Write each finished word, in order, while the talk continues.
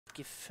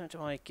How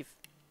do I give...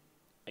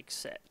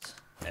 Accept.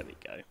 There we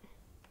go.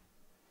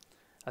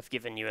 I've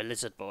given you a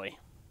lizard boy.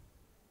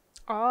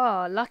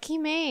 Oh, lucky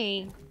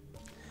me.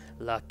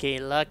 Lucky,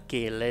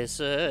 lucky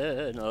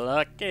lizard.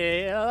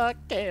 Lucky,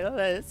 lucky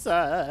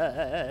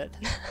lizard.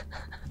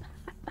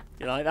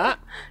 You like that?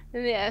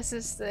 Yeah,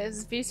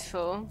 it's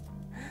beautiful.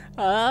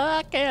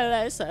 Lucky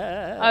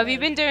lizard. Oh, have you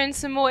been doing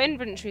some more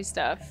inventory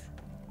stuff?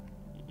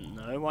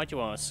 No, why'd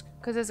you ask?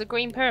 Because there's a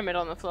green pyramid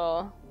on the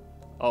floor.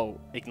 Oh,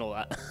 ignore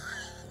that.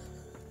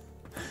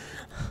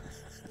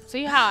 So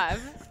you have?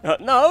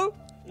 No,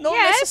 not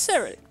Yes.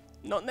 necessarily.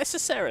 Not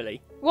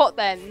necessarily. What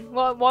then?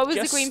 What was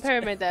Just- the green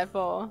pyramid there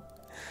for?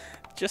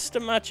 Just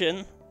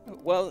imagine.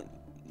 Well,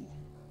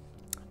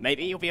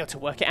 maybe you'll be able to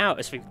work it out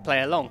as we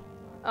play along.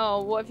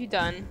 Oh, what have you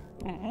done?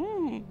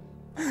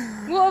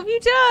 Mm-hmm. What have you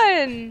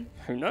done?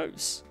 Who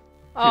knows?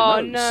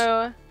 Oh knows?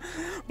 no.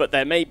 But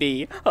there may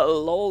be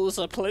lols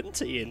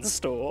aplenty in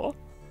store.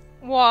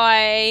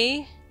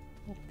 Why?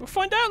 We'll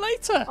find out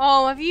later.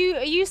 Oh, are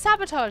you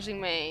sabotaging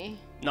me?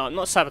 No, I'm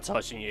not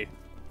sabotaging you.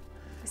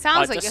 It sounds I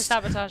like you're just-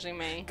 sabotaging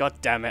me. God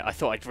damn it, I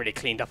thought I'd really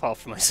cleaned up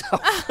after myself.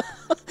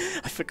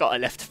 I forgot I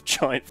left a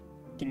giant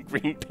fucking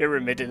green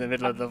pyramid in the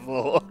middle of the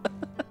floor.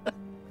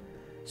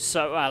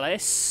 So,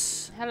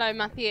 Alice, Hello,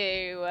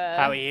 Matthew.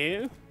 how are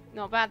you?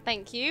 Not bad,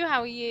 thank you.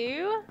 How are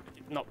you?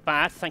 Not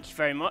bad, thank you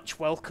very much.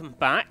 Welcome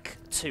back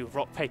to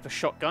Rock, Paper,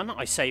 Shotgun.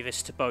 I say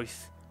this to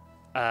both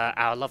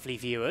our lovely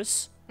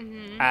viewers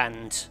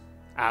and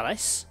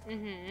Alice,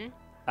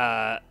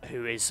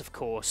 who is, of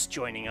course,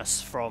 joining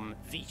us from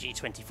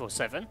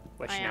VG247,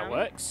 where she now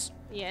works.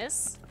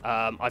 Yes.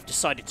 I've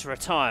decided to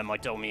retire my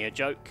Dolmio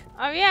joke.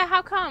 Oh yeah,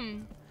 how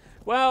come?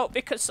 Well,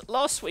 because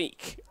last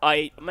week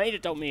I made a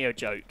Dolmio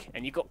joke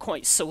and you got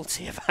quite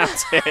salty about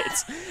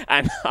it,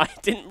 and I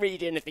didn't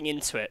read anything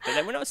into it. But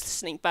then when I was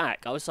listening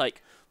back, I was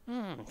like,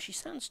 she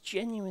sounds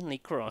genuinely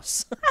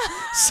cross.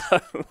 So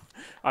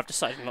I've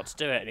decided not to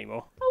do it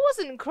anymore. I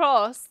wasn't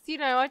cross. You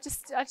know, I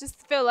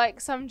just feel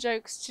like some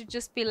jokes should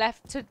just be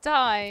left to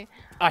die.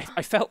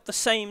 I felt the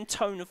same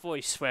tone of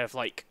voice where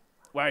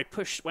I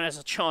pushed, when as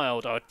a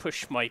child I would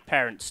push my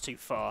parents too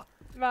far.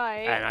 Right.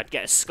 And I'd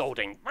get a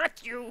scolding,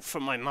 Matthew,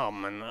 from my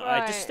mum, and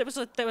I just there was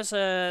a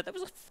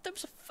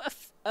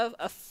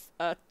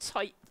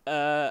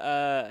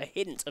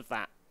hint of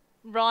that.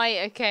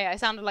 Right, okay. I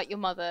sounded like your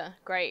mother.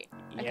 Great.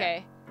 Yeah.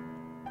 Okay.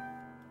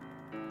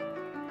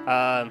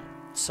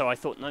 So I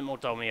thought no more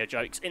Dolmio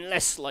jokes,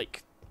 unless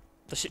like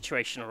the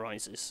situation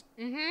arises.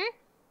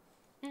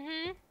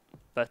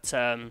 But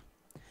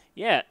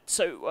yeah.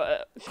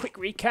 So quick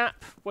recap.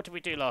 What did we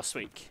do last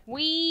week?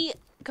 We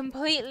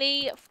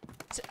completely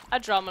f***ed a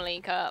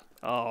Dromily cup.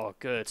 Oh,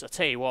 good. I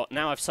tell you what.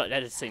 Now I've started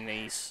editing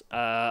these.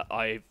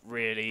 I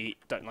really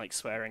don't like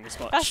swearing as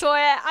much. That's why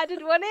I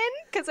added one in,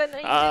 because I know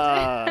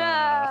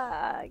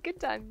you did. Good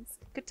times.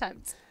 Good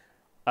times.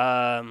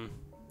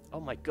 Oh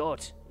my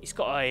God. He's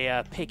got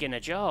a pig in a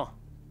jar.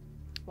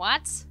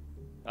 What?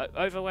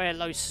 Over where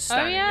Los is Oh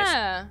standing.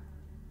 yeah.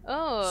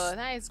 Oh,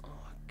 that is. Oh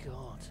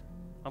God.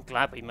 I'm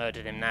glad we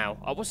murdered him now.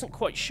 I wasn't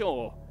quite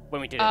sure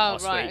when we did it Oh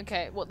last right. week.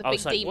 Okay. What, the I big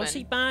was like, demon? was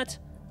he bad?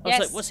 I Yes.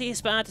 was like, was he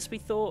as bad as we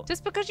thought?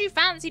 Just because you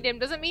fancied him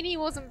doesn't mean he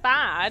wasn't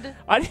bad.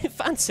 I didn't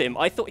fancy him.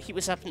 I thought he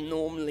was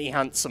abnormally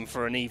handsome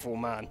for an evil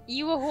man.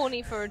 You were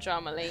horny for a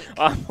Dromily.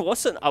 I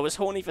wasn't. I was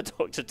horny for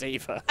Doctor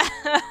Daeva.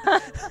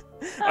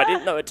 I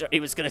didn't know he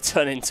was going to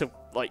turn into,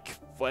 like,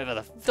 whatever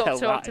the hell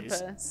Doctor that is.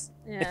 Octopus.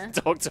 Yeah.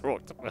 Doctor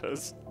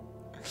Octopus.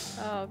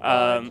 Oh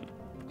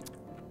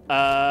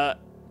god.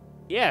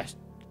 Yeah.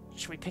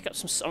 Should we pick up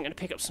some... I'm going to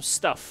pick up some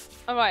stuff.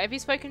 Alright, have you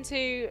spoken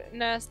to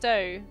Nurse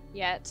Doe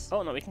yet?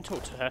 Oh, no, we can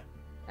talk to her.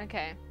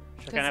 Okay.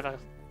 Should I go and have a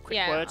quick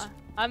Yeah, word?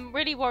 I'm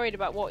really worried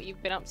about what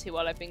you've been up to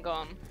while I've been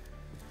gone.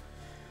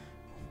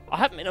 I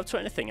haven't been up to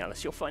anything,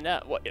 Alice. You'll find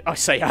out. What I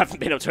say I haven't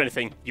been up to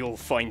anything. You'll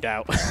find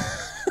out.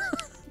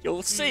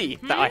 You'll see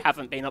that I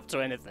haven't been up to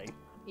anything.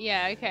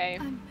 Yeah, okay.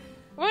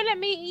 Won't let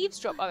me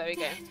eavesdrop. Oh, there we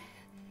go.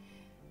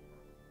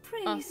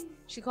 Oh, Praise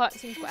she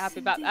seems quite happy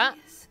about that.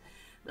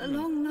 the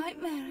long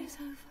nightmare is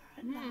over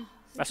at last.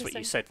 That's what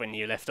you said when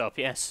you left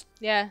RPS.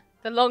 Yeah,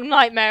 the long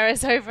nightmare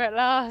is over at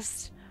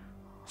last.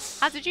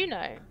 How did you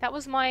know? That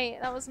was my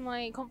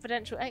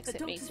confidential The exit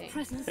doctor's meeting.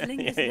 presence Yeah,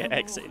 lingers yeah, no more.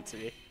 exit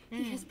interview.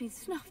 He has been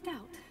snuffed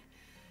out.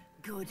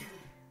 Good.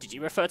 Did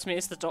you refer to me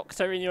as the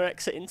doctor in your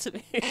exit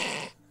interview?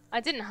 I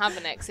didn't have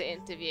an exit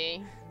interview.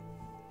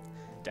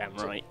 Damn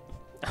right.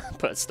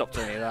 Put a stop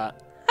to any of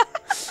that.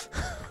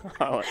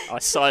 I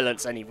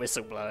silence any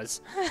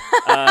whistleblowers.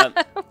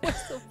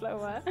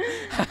 Whistleblower.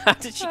 How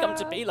did she come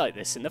to be like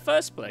this in the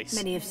first place?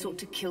 Many have sought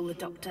to kill the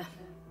doctor.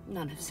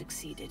 None have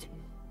succeeded.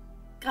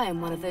 I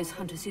am one of those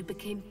hunters who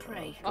became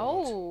prey.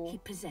 Oh. He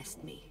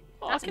possessed me.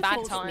 That's He bad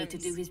forced me times. to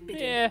do his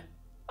bidding. Yeah,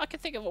 I can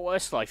think of a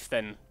worse life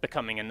than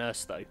becoming a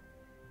nurse, though.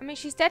 I mean,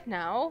 she's dead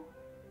now.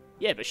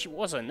 Yeah, but she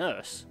was a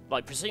nurse.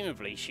 Like,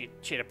 presumably, she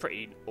had a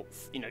pretty,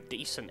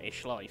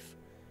 decent-ish life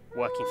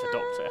working for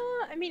Doctor.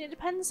 I mean, it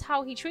depends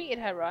how he treated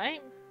her,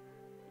 right?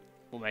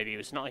 Or maybe it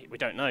was night. We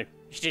don't know.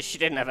 She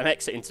didn't have an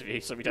exit interview,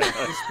 so we don't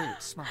know. The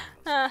spirit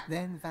smiles,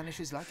 then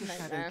vanishes like a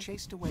shadow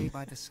chased away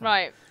by the sun.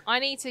 Right, I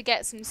need to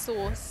get some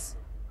sauce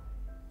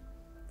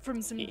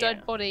from some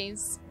dead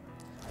bodies.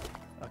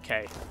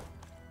 Okay.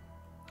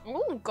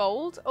 Oh,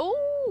 gold.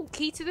 Oh,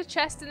 key to the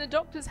chest in the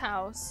doctor's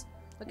house.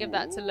 I'll give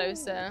that to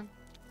Losa.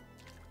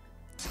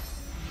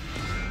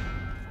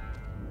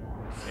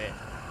 Yeah.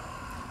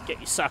 Get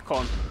your sack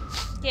on.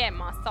 Get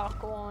my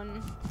sock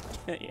on.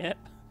 Yep.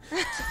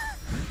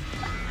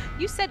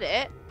 You said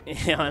it.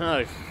 Yeah, I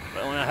know.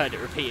 But when I heard it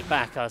repeated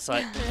back, I was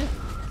like...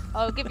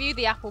 I'll give you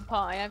the apple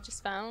pie I've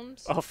just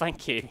found. Oh,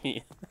 thank you.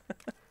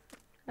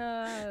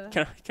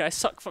 Can I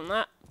suck from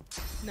that?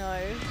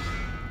 No.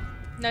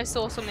 No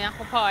sauce on the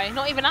apple pie.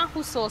 Not even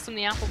apple sauce on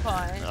the apple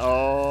pie.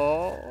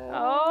 Oh.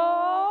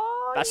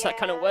 Oh, That's that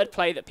kind of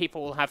wordplay that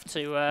people will have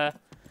to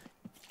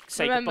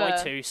say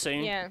goodbye to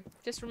soon. Yeah,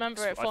 just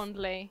remember it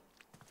fondly.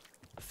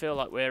 I feel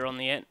like we're on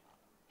the end.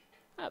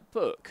 That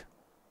book.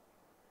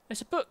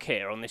 There's a book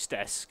here on this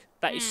desk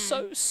that is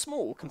so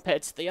small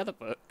compared to the other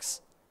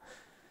books.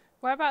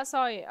 Whereabouts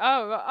are you?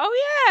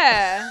 Oh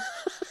yeah.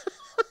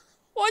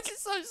 Why is it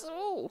so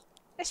small?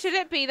 Should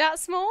it be that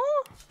small?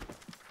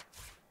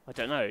 I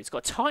don't know. It's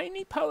got a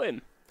tiny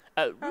poem.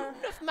 A rune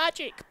of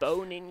magic,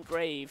 bone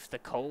engraved. The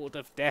cold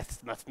of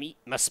death must meet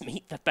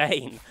the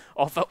bane.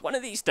 One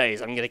of these days,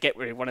 I'm going to get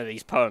rid of one of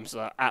these poems that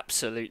are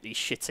absolutely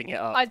shitting it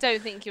up. I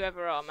don't think you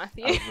ever are,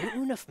 Matthew. A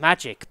rune of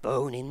magic,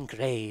 bone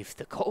engraved.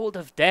 The cold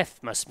of death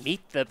must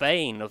meet the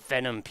bane. Of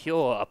venom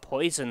pure, a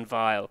poison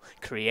vial.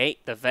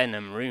 Create the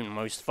venom, rune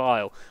most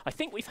vile. I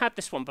think we've had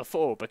this one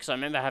before because I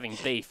remember having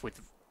beef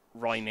with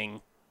rhyming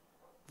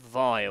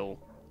vile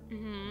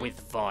with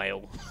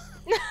vile.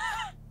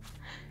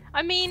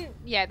 I mean,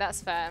 yeah,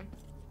 that's fair.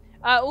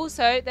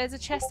 Also, there's a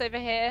chest over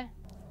here.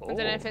 I don't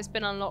know if it's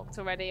been unlocked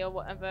already or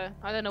whatever.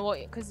 I don't know what,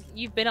 because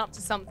you've been up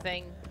to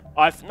something.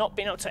 I've not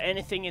been up to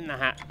anything in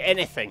the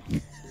anything.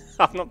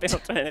 I've not been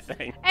up to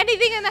anything.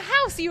 Anything in the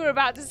house, you were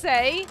about to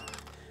say?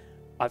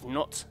 I've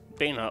not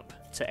been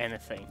up to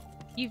anything.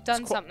 You've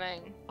done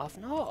something. I've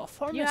not. I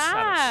promise. You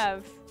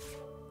have.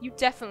 You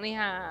definitely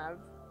have.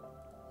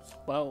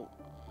 Well,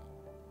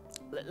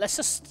 let's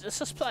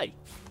just play.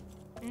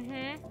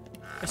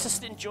 Let's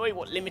just enjoy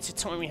what limited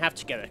time we have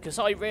together, because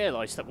I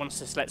realise that once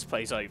this Let's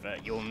Play's over,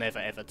 you'll never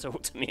ever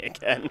talk to me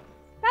again.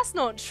 That's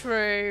not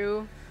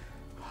true.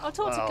 I'll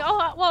talk to...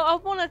 Oh, well, I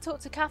want to talk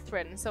to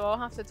Catherine, so I'll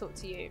have to talk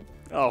to you.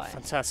 Oh,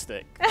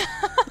 fantastic.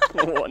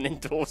 What an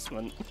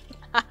endorsement.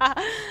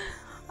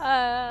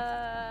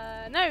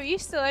 No, you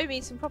still owe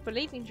me some proper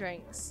leaving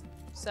drinks,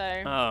 so...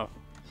 Oh.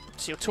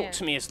 So you'll talk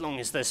to me as long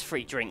as there's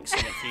free drinks in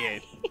it for you.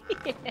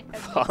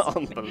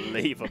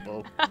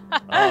 Unbelievable.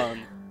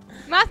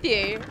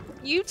 Matthew,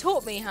 you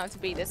taught me how to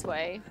be this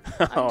way.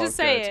 I'm just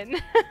saying.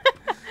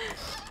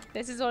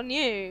 This is on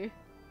you.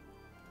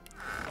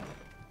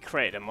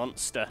 Created a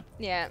monster.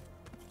 Yeah.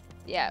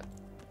 Yeah.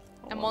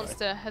 A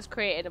monster has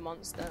created a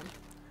monster.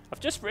 I've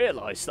just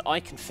realised that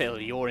I can fill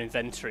your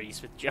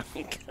inventories with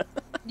junk.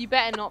 You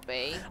better not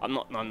be. I'm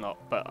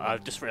not, but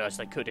I've just realised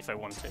I could if I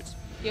wanted.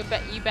 You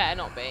better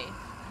not be.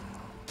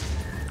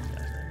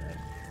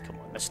 Come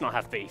on, let's not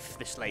have beef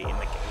this late in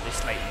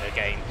the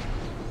game.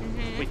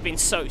 We've been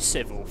so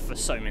civil for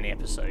so many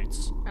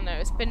episodes. I know,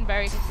 it's been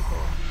very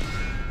difficult.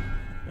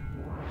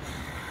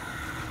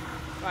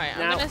 Right,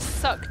 I'm gonna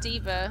suck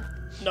Diva.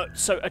 No,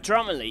 so a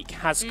drummer leak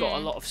has got a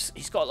lot of.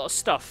 He's got a lot of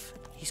stuff.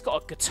 He's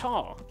got a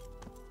guitar.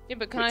 Yeah,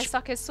 but can I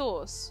suck his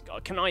sauce?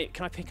 Can I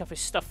pick up his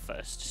stuff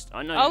first?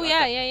 I know. Oh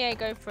yeah,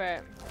 go for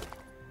it.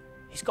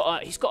 He's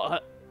got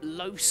a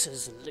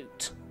Losa's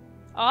lute.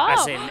 Oh,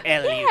 as in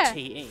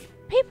L-U-T-E.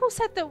 People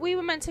said that we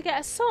were meant to get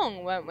a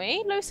song, weren't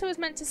we? Losa was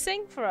meant to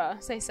sing for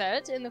us, they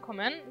said in the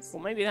comments.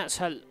 Well, maybe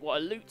that's what a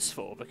lute's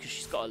for, because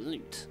she's got a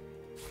lute.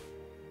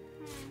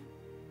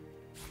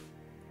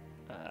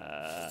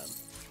 I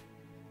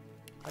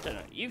don't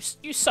know. You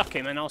suck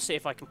him and I'll see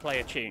if I can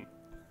play a tune.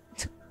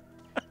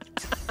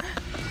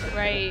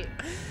 Great.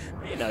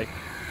 You know.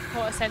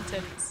 What a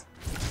sentence.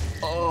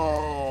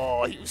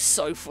 Oh, he was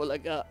so full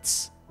of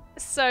guts.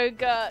 So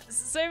guts.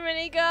 So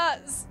many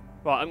guts.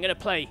 Right, I'm going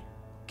to play.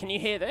 Can you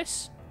hear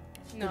this?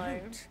 No.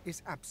 The lute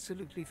is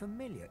absolutely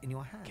familiar in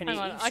your hand. Can you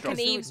eavesdrop? I can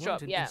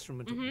eavesdrop, As though it weren't an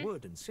instrument of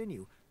wood and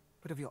sinew,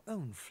 but of your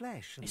own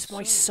flesh and It's soul.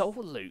 my soul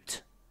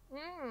lute.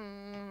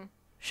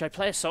 Should I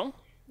play a song?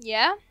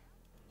 Yeah.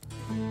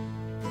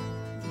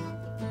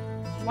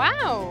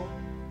 Wow.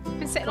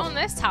 Been sitting on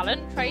this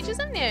talent for ages,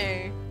 haven't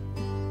you?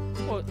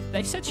 Well,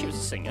 they said she was a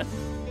singer.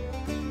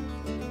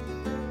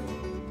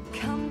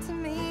 Come to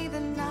me, the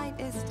night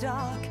is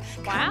dark.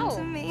 Wow. Come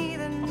to me,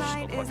 the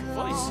night is voice.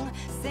 long.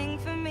 Sing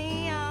for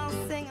me, I'll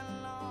sing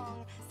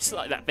along. It's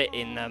like that bit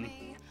in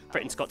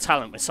Britain's Got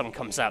Talent where someone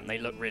comes out and they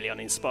look really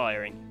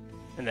uninspiring.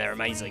 And they're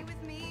amazing.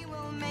 With me,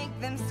 we'll make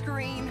them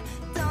scream.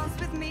 Dance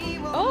with me,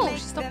 we'll Oh, make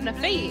she's stopping them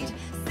her feet. bleed.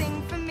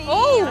 Sing for me,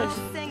 Oh, I'll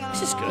sing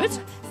this is along. good.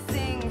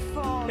 Sing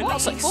for It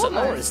looks like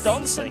performance. Sonora's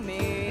dancing.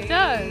 It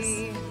does.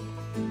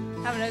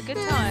 Having a good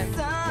time.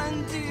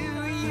 Listen, do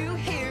you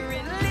hear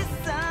it?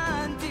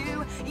 Listen, do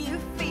you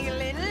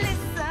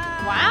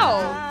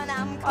Wow.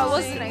 I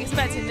wasn't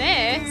expecting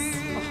this.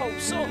 A whole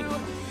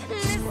song.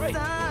 This is great.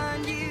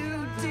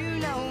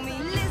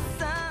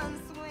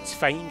 Is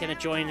Fane going to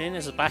join in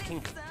as a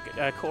backing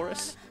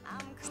chorus?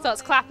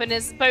 Starts clapping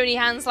his bony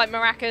hands like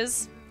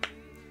maracas.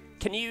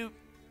 Can you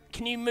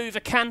move a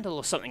candle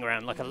or something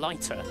around like a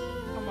lighter?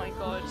 Oh my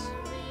god.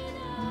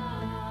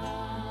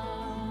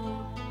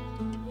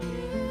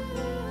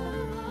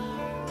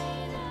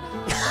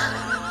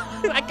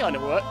 That kind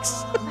of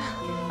works.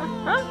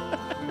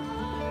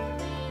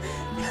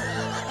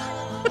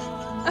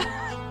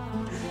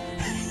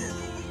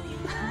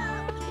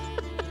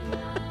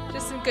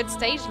 Just some good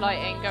stage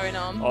lighting going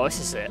on. Oh, this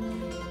is it.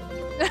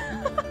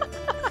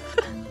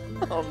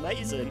 Oh,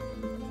 amazing.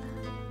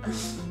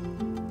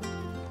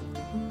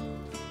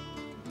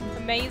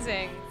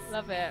 Amazing.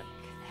 Love it.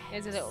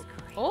 Here's a little...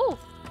 Oh!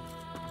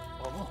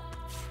 Oh,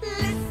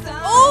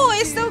 Oh,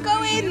 it's still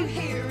going!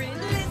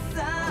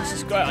 this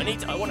is great.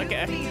 I want to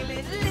get a...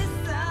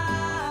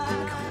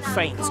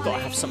 Fane's got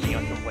to have something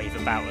I can wave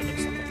about. It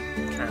looks like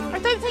a candle. I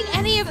don't think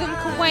any of them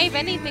can wave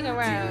anything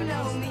around.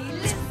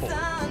 It's a ball.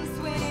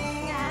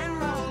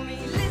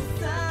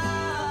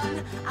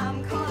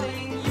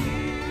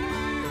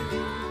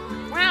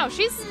 Wow,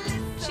 she's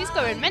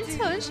going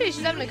mental, isn't she?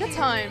 She's having a good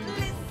time.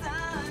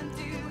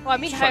 Well, I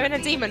mean, her inner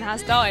demon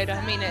has died.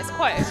 I mean, it's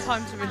quite a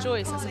time to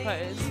rejoice, I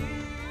suppose.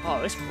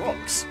 Oh, this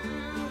rocks.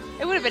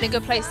 It would have been a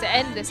good place to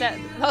end this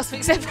last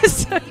week's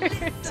episode. There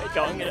you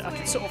go. I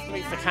can sort of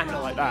move the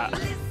candle like that.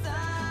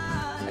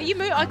 Are you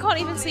I can't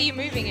even see you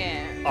moving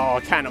it. Oh,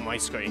 I can on my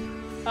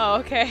screen. Oh,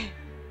 okay.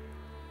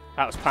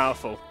 That was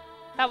powerful.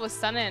 That was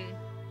stunning.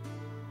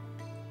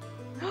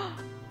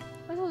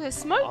 Where's all this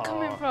smoke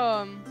coming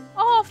from?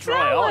 Oh,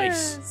 Dry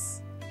flowers!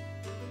 ice.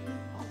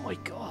 Oh my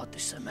god,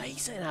 this is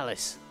amazing,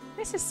 Alice.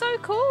 This is so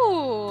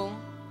cool.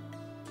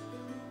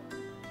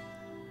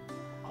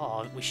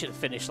 Oh, we should have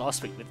finished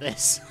last week with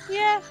this.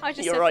 Yeah, I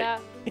just You're said right.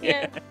 that.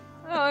 Yeah.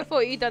 Oh, I thought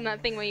you'd done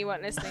that thing where you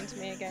weren't listening to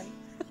me again.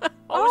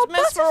 I was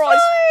mesmerised.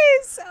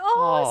 Butterflies!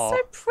 Oh, Oh.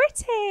 so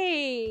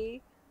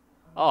pretty.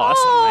 Oh,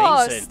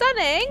 that's amazing.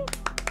 Stunning.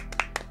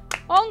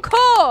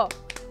 Encore!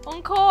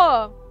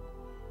 Encore!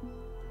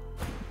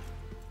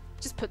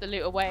 Just put the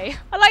loot away.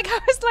 I like how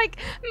it's like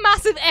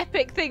massive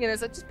epic thing and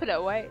it's like, just put it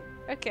away.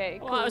 Okay,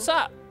 cool. What was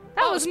that?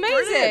 That was amazing.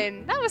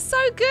 brilliant. That was so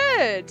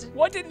good.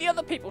 Why didn't the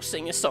other people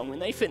sing a song when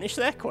they finished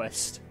their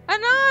quest? I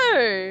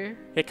know.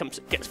 Here comes,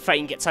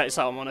 Fane gets out his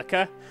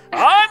harmonica.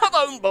 I'm a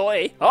bone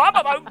boy, I'm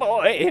a bone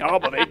boy,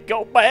 I'm a big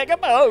old bag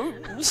of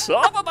bones.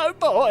 I'm a bone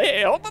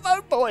boy, I'm a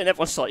bone boy. And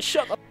everyone's like,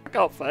 shut the fuck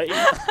up, Fane.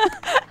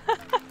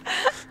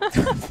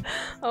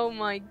 Oh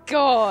my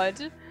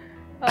god.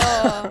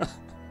 Oh.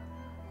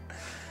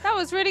 That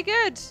was really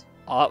good.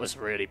 Oh, that was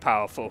really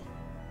powerful.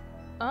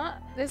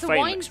 There's a Fane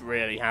wine. looks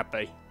really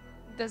happy.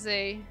 Does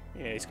he?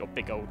 Yeah, he's got a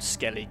big old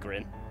skelly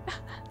grin.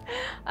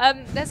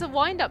 There's a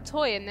wind-up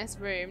toy in this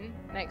room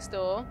next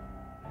door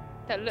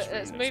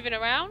that's moving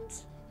around.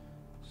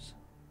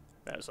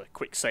 That was a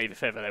quick save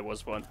if ever there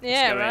was one. Let's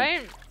Yeah, go in.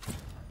 right?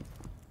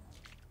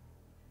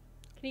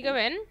 Can you go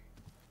in?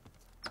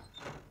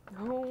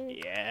 Oh.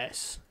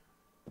 Yes.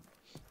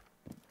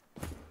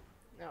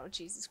 Oh,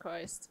 Jesus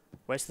Christ.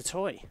 Where's the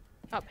toy?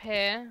 Up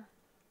here.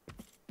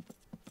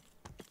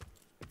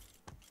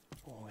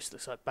 Oh, this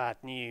looks like bad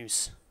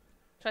news.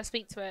 Should I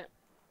speak to it?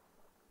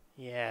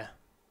 Yeah.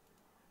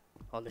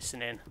 I'll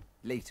listen in.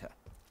 Later.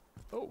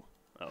 Oh,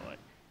 alright.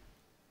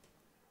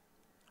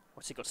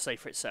 What's it got to say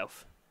for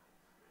itself?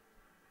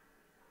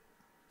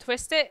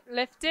 Twist it,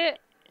 lift it,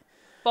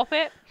 bop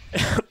it.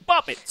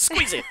 Bop it,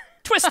 squeeze it,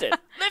 twist it,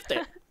 lift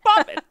it,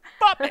 bop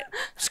it,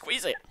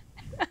 squeeze it.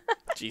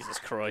 Jesus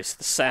Christ,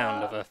 the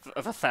sound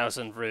of a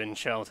thousand ruined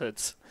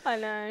childhoods. I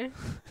know.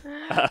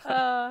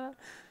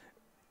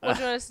 What do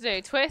you want us to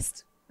do?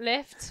 Twist,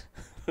 lift.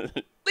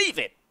 Leave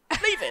it!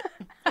 Leave it!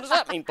 What does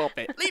that mean, bop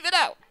it? Leave it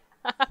out!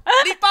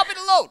 Leave bop it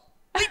alone!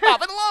 Leave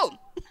bop it alone!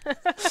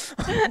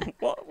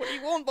 What do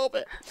you want, bop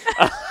it?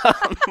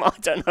 I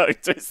don't know,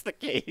 twist the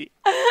key.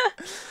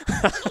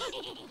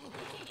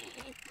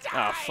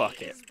 Oh,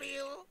 fuck it.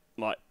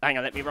 Right, hang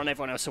on, let me run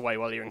everyone else away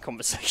while you're in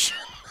conversation.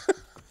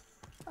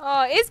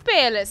 Oh,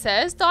 Isbale, it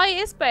says. Die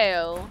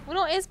Isbale. We're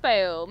not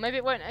Isbale. Maybe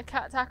it won't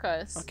attack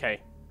us.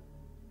 Okay,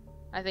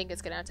 I think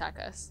it's going to attack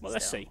us. well,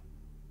 let's still. see.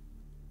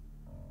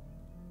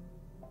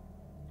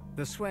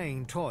 The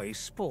swaying toy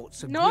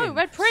sports a No, grin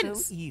Red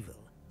Prince. so evil.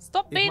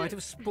 Stop It being... might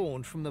have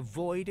spawned from the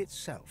void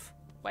itself.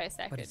 Wait a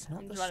second. But it's not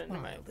I'm the just running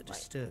smile remote. that Right.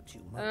 disturbs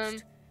you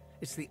most.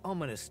 It's the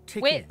ominous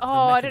ticking Wait, of the oh,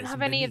 I don't mechanism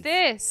have any of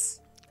beneath.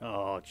 this.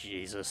 Oh,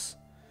 Jesus.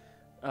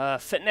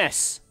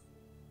 Fitness.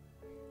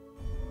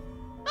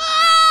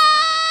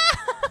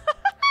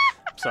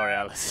 Sorry,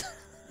 Alice.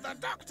 The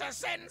doctor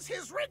sends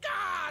his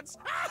regards.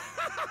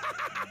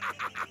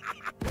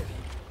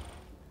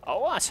 Oh,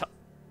 what?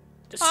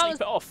 Just Oh, sleep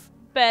it's- it off.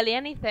 Barely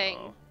anything.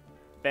 Oh,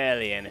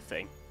 barely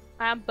anything.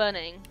 I am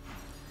burning.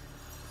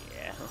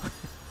 Yeah.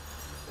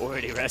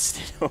 Already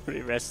rested,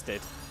 already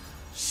rested.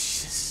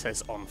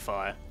 Says on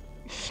fire.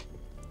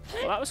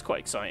 Well, that was quite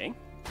exciting.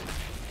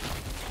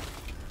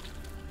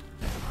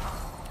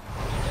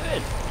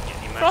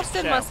 magic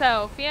frosted shell.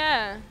 myself,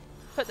 yeah.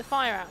 Put the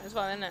fire out as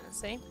well, isn't it?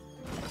 See?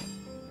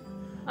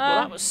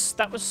 Well, that was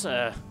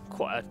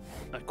quite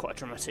a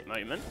dramatic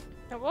moment.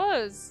 It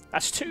was.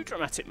 That's 2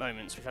 dramatic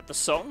moments. We've had the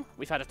song,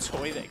 we've had a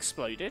toy that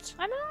exploded,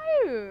 I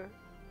know.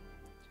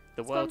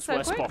 the It's world's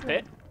gone so worst quickly. bop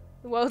it.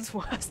 The world's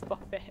worst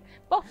bop it.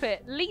 Bop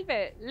it. Leave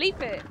it.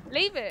 Leave it.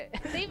 Leave it.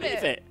 Leave Leave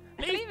it. it.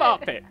 Leave Leave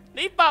Bop it. It.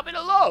 Leave Bop It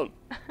alone.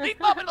 Leave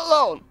Bop It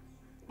alone.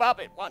 Bop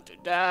It want to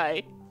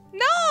die.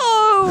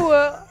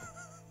 No!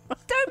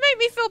 Don't make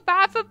me feel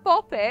bad for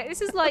Bop It.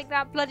 This is like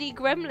that bloody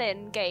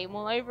Gremlin game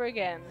all over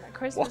again. That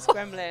Christmas What?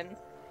 Gremlin.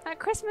 That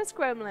Christmas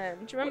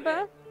Gremlin. Do you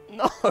remember?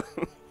 No.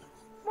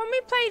 When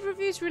we played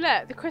Reviews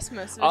Roulette, the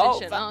Christmas Oh,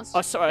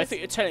 edition. sorry. I think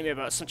you're telling me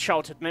about some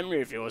childhood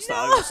memory of yours that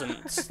I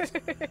wasn't. This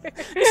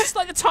is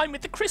like the time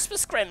with the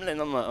Christmas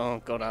Gremlin. I'm like,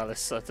 oh god,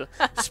 Alice,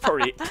 just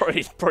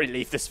probably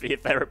leave this for your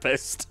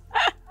therapist.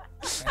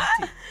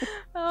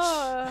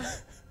 Oh,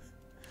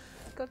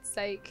 for God's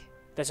sake.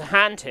 There's a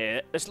hand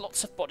here. There's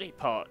lots of body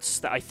parts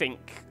that I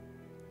think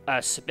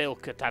Sybil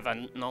could have a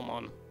nom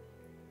on.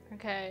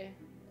 Okay.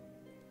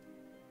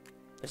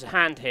 There's a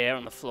hand here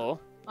on the floor.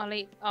 I'll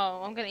eat.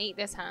 Oh, I'm gonna eat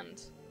this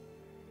hand.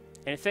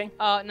 Anything?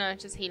 Oh no,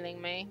 it's just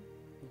healing me.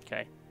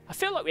 Okay. I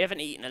feel like we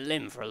haven't eaten a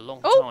limb for a long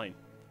Oh! time.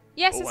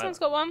 Yes, Oh, this well. one's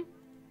got one.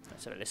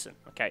 Let's have a listen.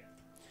 Okay.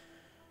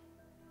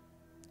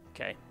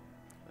 Okay.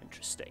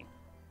 Interesting.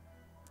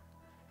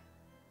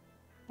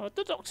 Well,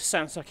 the doctor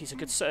sounds like he's a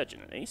good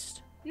surgeon, at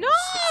least.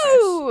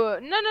 No!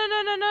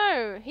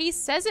 No. He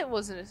says it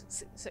wasn't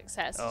a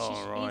success.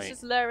 Oh, right. He's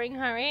just luring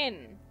her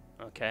in.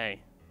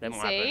 Okay. Then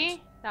what See?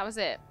 happened? That was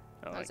it.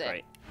 Oh, That was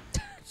great.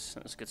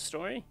 That's a good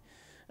story.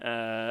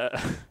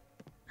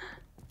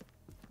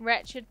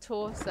 Wretched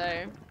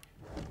torso.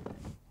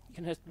 You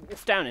can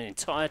wolf down an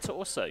entire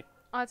torso.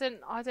 I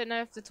don't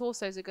know if the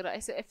torso's a good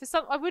idea. If it's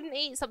I wouldn't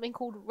eat something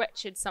called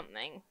wretched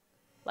something.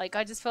 Like,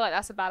 I just feel like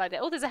that's a bad idea.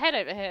 Oh, there's a head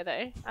over here,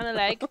 though. And a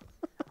leg.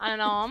 And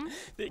an arm.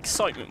 The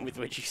excitement with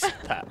which you said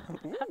that.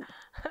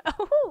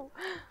 Oh.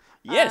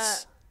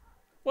 Yes.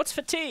 What's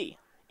for tea?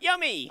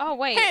 Yummy. Oh,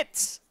 wait.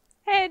 Heads.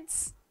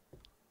 Heads.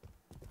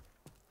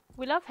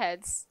 We love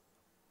heads.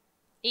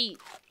 Eat.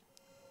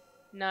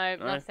 No,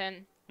 No?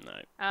 nothing. No.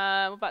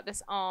 What about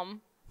this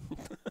arm?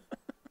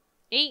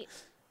 Eat.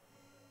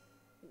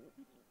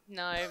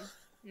 No,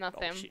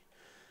 nothing. Oh,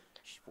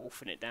 she's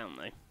wolfing it down,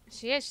 though.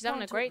 She is. She's having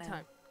a Can't great talk now.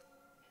 time.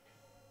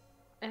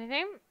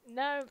 Anything?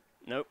 No.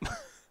 Nope.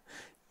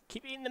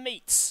 Keep eating the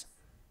meats.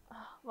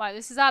 Right,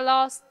 this is our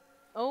last.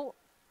 Oh.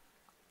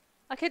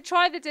 I could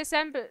try the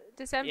December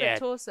Yeah.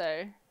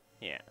 torso.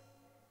 Yeah.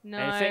 No.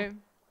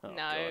 Anything? Oh, No.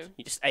 God.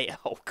 You just ate a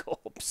whole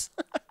corpse.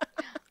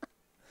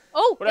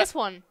 Oh, What this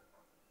one.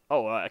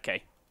 Oh, right,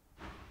 okay.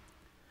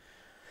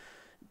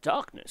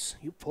 Darkness.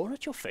 You pour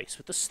at your face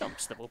with the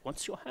stumps that were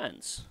once your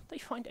hands. They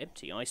find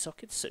empty eye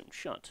sockets sewn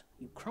shut.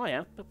 You cry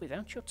out, but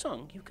without your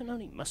tongue, you can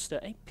only muster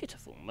a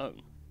pitiful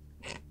moan.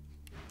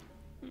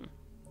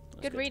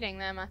 Good reading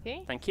there,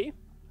 Matthew. Thank you.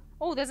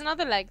 Oh, there's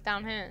another leg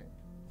down here.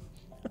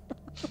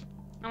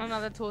 And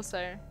another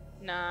torso.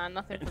 Nah,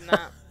 nothing from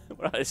that. What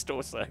about this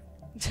torso?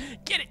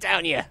 Get it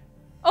down here!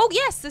 Oh,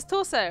 yes, there's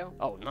torso.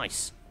 Oh,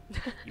 nice.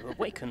 You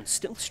awaken,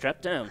 still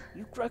strapped down.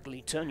 You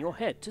groggily turn your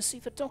head to see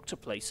the doctor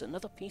place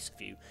another piece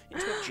of you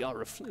into a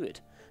jar of fluid.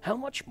 How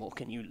much more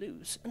can you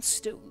lose and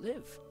still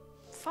live?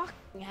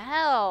 Fucking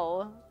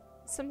hell.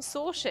 Some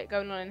saw shit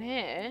going on in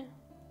here.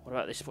 What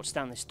about this? What's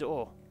down this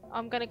door?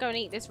 I'm gonna go and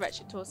eat this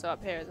wretched torso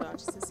up here as well,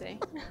 just to see.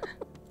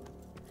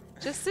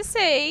 Just to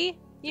see.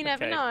 You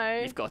never Okay,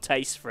 know. You've got a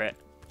taste for it.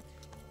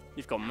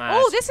 You've gone mad.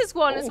 Oh, this is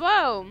one as Oh.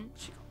 well.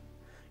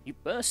 You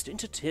burst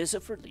into tears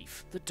of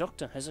relief. The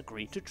doctor has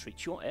agreed to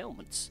treat your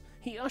ailments.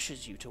 He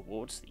ushers you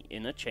towards the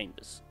inner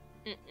chambers.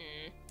 Very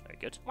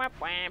good. Whap,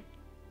 whap.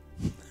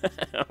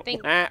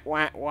 Think- Wah,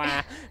 wah,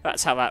 wah.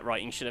 That's how that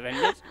writing should have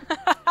ended.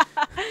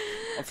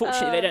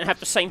 Unfortunately, they don't have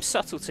the same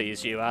subtlety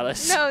as you,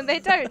 Alice. No, they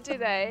don't, do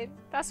they?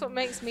 That's what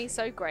makes me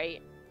so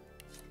great.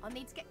 I'll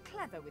need to get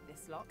clever with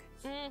this lock.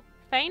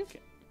 Fane?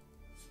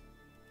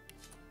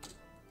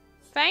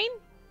 Fane?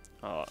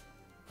 Oh,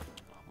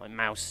 my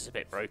mouse is a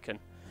bit broken.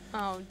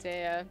 Oh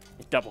dear.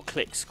 It double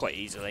clicks quite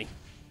easily.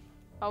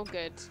 Oh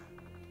good.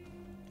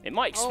 It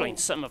might explain Oh.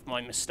 some of my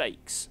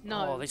mistakes.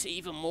 No. Oh, there's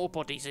even more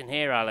bodies in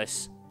here,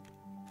 Alice.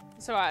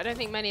 It's alright, I don't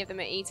think many of them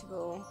are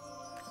eatable.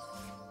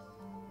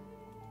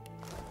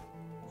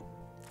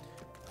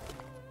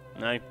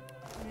 No,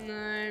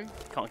 No.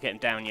 can't get him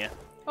down yet.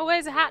 Oh,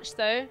 where's a hatch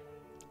though?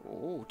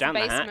 Oh, down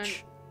the basement.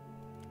 hatch.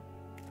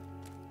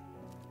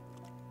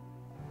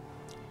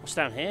 What's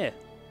down here?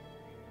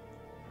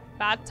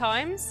 Bad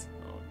times?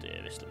 Oh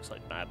dear, this looks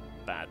like bad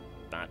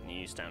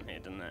news down here,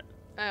 doesn't it?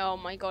 Oh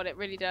my god, it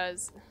really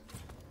does.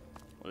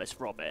 Well, let's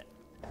rob it.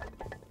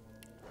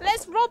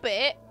 Let's rob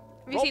it!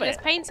 Have you Rob seen this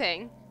it?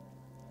 painting?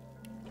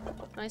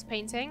 Nice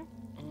painting.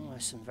 Oh,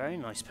 there's some very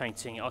nice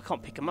painting. I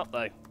can't pick them up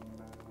though.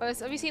 Oh,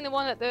 have you seen the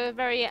one at the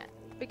very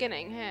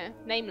beginning here?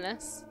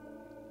 Nameless.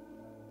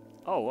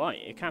 Oh right,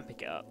 you can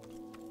pick it up.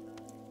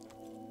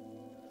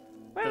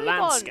 Where The have you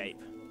gone? landscape.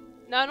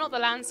 No, not the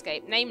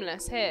landscape.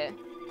 Nameless here.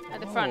 At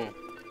the front.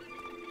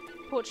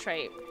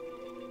 Portrait.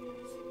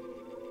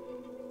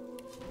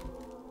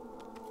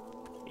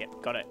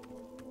 Yep, got it.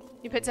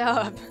 You picked it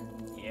up.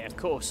 Yeah, of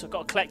course. I've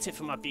got to collect it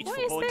for my beautiful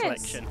What is boy this?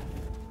 collection.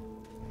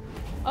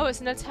 Oh,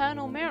 it's an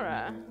eternal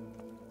mirror.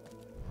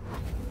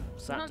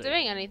 What's It's that not do?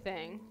 doing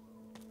anything.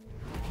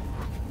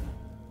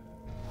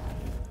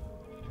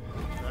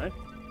 No?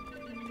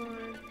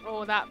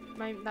 Oh, that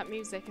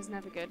music is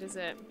never good, is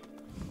it?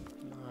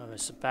 No,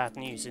 there's some bad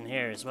news in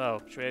here as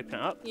well. Should we open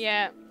it up?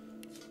 Yeah.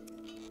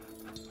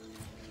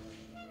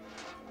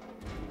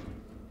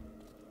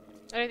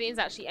 I don't think there's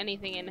actually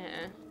anything in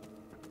here.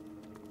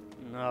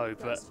 No,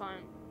 but... That's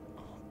fine.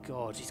 Oh,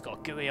 God, he's got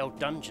a gooey old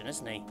dungeon,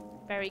 isn't he?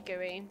 Very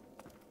gooey.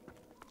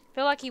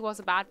 Feel like he was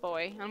a bad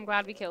boy. I'm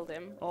glad we killed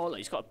him. Oh, look,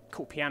 he's got a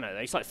cool piano, though.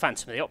 He's like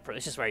Phantom of the Opera.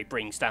 This is where he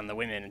brings down the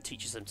women and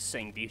teaches them to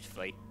sing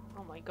beautifully.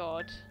 Oh my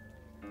god.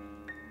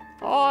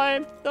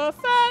 I'm the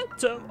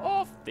Phantom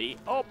of the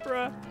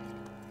Opera.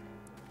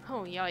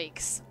 Oh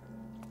yikes.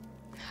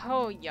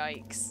 Oh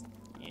yikes.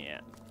 Yeah,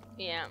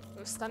 Yeah, it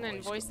was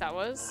stunning voice that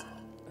was.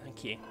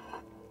 thank you.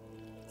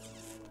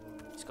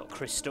 He's got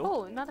crystal.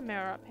 Oh, another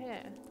mirror up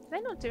here.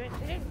 They don't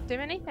do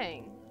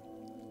anything.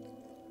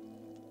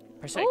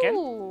 Press it again.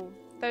 Ooh.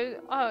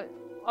 Oh,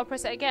 I'll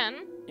press it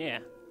again. Yeah.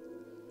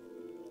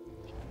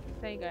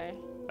 There you go.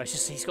 Oh, it's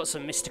just he's got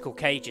some mystical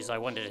cages. I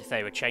wondered if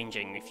they were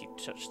changing if you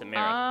touch the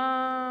mirror.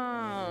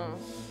 Oh.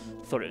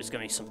 Thought it was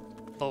going to be some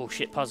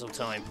bullshit puzzle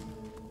time.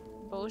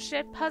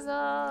 Bullshit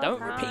puzzle.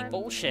 Don't repeat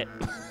bullshit.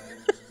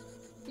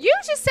 You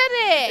just said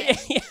it!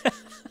 Yeah.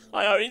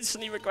 I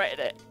instantly regretted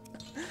it.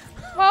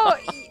 Well,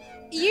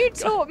 you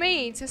taught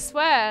me to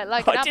swear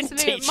like an I didn't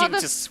absolute teach you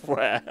to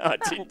swear. I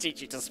didn't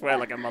teach you to swear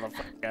like a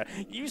motherfucker.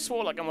 You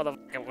swore like a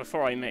motherfucker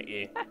before I met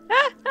you.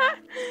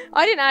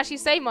 I didn't actually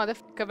say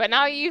motherfucker, but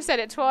now you've said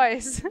it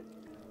twice.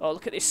 Oh,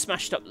 look at this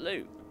smashed up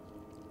loot.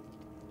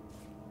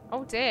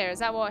 Oh dear, is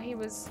that what he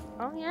was...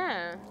 Oh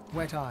yeah.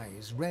 Wet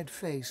eyes, red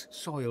face,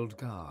 soiled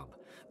garb.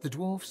 The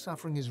dwarf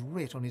suffering is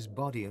writ on his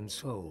body and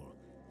soul.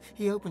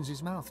 He opens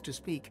his mouth to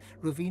speak,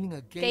 revealing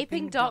a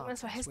Gaping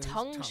darkness where his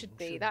tongue should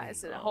be. That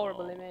is a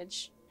horrible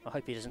image. I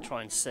hope he doesn't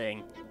try and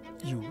sing.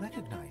 You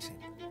recognize him.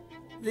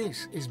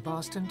 This is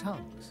Barston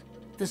Tongues,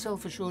 the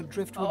self-assured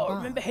driftwood Oh, bard,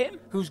 remember him?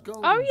 whose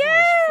golden Oh, voice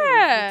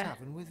yeah! fills the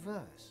tavern with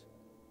verse.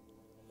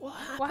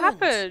 What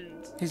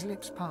happened? His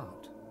lips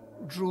part.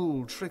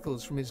 Drool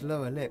trickles from his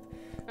lower lip,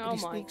 but Oh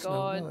he my speaks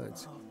God. no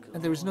words,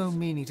 and there is no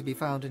meaning to be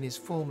found in his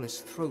formless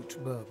throat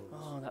burble.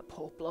 Oh, that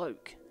poor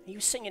bloke. He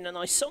was singing a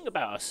nice song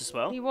about us as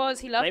well. He was,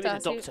 he loved Maybe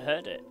us. the doctor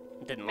heard it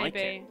and didn't like it.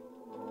 Maybe.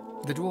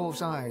 The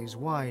dwarf's eyes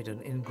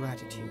widen in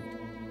gratitude.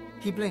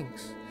 He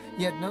blinks,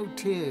 yet no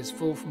tears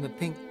fall from the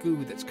pink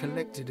goo that's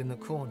collected in the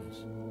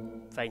corners.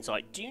 Vane's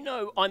like, do you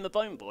know I'm a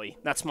Bone Boy?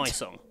 That's my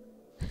song.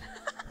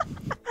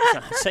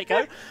 So you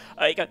go,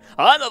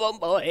 I'm a bone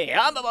boy,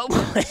 I'm a bone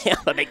boy,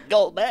 I'm a big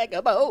gold bag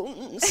of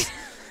bones.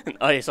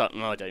 And he's like,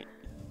 no, I don't.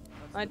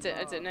 I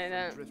didn't know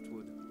that.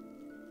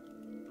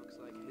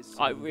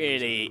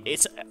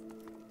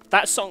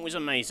 That song was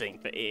amazing,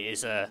 but it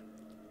is a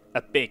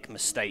big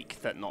mistake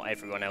that not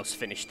everyone else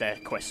finished their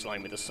quest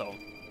line with a song.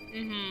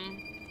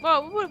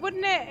 Well,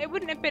 wouldn't it? It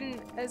wouldn't have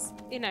been as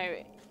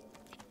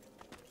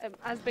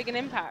as big an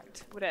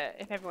impact, would it?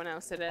 If everyone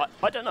else did it.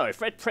 I don't know.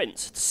 If Red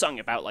Prince had sung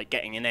about like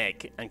getting an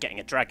egg and getting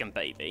a dragon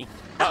baby,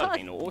 that would have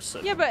been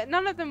awesome. Yeah, but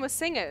none of them were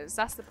singers.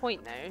 That's the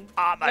point, though.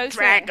 I'm a Those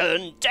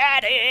dragon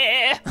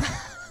daddy.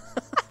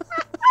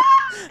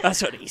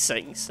 That's what he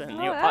sings, and Oh,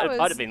 that I'd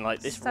was have been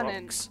like, this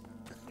stunning. rocks.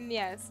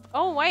 Yes.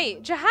 Oh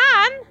wait,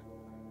 Jahan!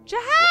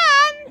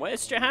 Jahan!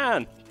 Where's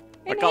Jahan?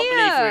 I In can't believe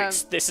here. we're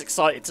this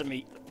excited to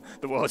meet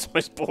the world's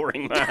most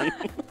boring man.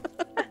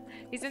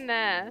 He's in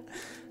there.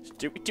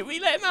 do we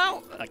let him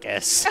out? I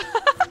guess.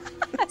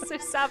 That's so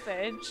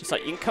savage. It's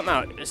like, you can come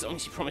out as long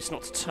as you promise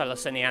not to tell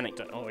us any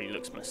anecdote. Oh, he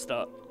looks messed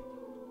up.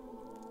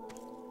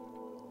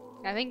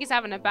 I think he's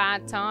having a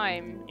bad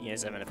time. He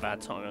is having a bad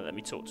time. Let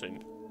me talk to him.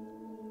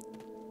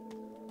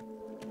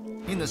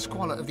 In the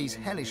squalor of these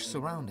hellish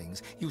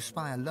surroundings, you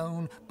spy a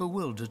lone,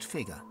 bewildered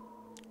figure.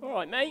 All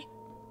right, mate.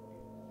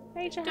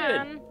 Hey,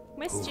 Jahan.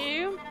 Missed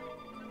you.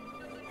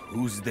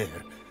 Who's there?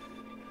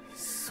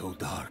 So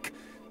dark.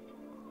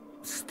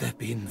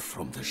 Step in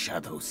from the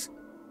shadows.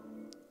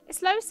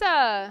 It's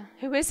Losa.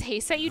 Who is he?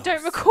 So you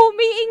don't recall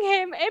meeting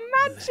him. Bless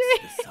Imagine.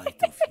 the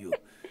sight of you.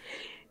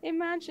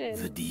 Imagine.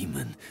 The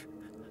demon.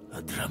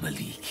 A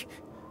Dramalik.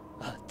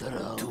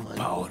 Too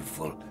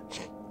powerful.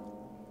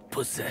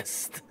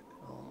 Possessed.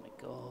 Oh my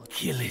god.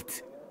 Kill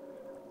it.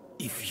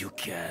 If you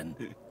can.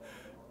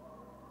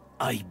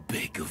 I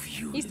beg of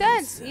you. He's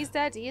dead. Losa. He's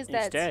dead. He is He's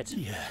dead. dead.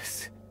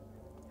 Yes.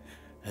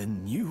 A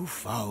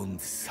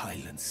newfound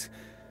silence.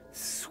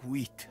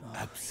 Sweet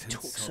absence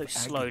Talk so of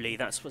slowly. agony.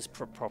 That's what's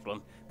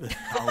problem. The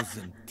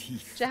thousand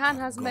teeth. Jahan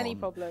are has many gone,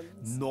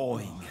 problems.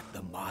 Gnawing at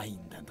the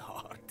mind and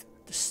heart.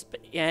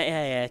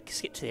 Yeah.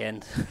 Skip to the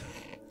end.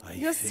 I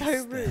You're face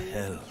so the rude.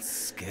 hell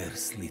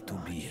scarcely to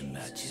be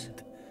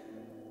imagined.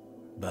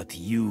 But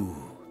you,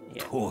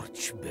 Yeah.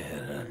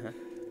 torchbearer,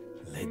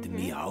 led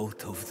me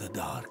out of the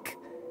dark.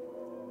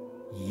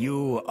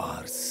 You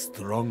are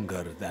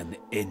stronger than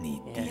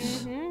any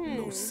Yes. demon,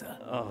 Losa.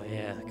 Oh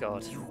yeah,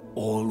 God. You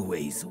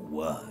always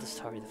were. Just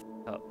hurry the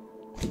f up.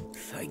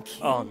 Thank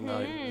you. Oh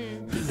no.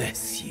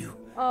 Bless you.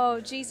 Oh,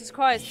 Jesus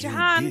Christ. You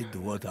Jahan! did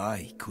what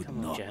I could Come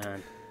on, not.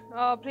 Jahan.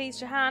 Oh, please,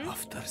 Jahan.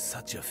 After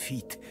such a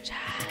feat, it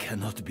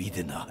cannot be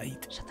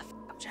denied. Shut the f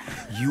up,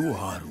 Jahan. You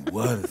are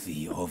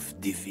worthy of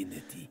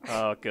divinity.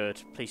 Oh,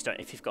 good. Please don't.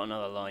 If you've got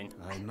another line.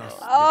 I must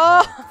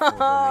Oh.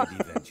 depart for the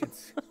Lady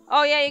Vengeance.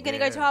 Oh, yeah, you're gonna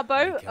go to There our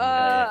boat? we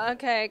can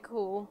Okay,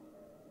 cool.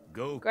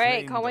 Go Great,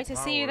 claim can't the wait to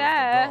see you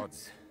power of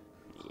the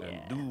there. gods,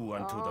 and do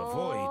unto the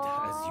void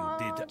as you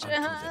did unto the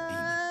demon.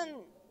 Jahan.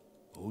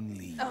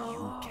 Only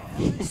you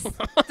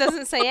can.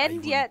 Doesn't say I end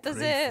will yet, does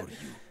pray it? for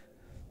you,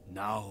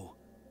 now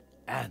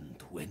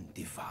and when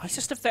divine. He's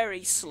just a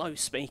very slow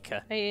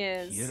speaker. He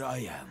is. Here I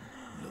am,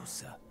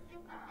 Losa.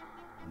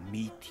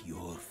 Meet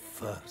your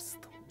first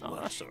Oh,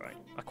 worship. that's alright.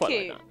 I quite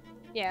Cute. like that.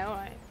 Yeah,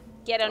 alright.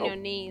 Get on Oh, your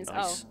knees.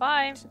 nice. Oh,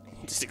 bye.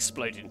 Just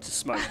exploded into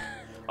smoke.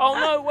 Oh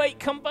no, wait,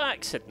 come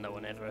back, said no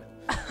one ever.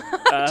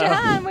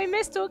 Jahan, we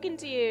miss talking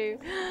to you.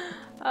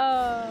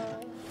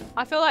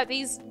 I feel like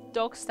these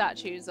dog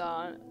statues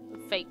are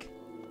fake.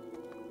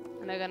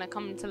 And they're gonna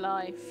come to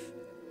life.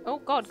 Oh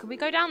god, can we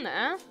go down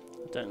there? I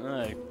don't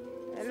know.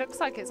 It looks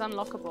like it's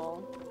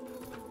unlockable.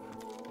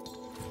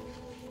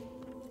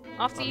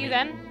 After you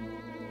then.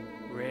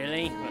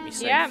 Really? Let me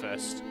save Yeah.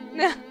 first.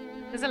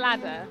 There's a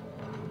ladder.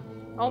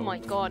 Oh my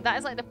god, that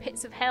is like the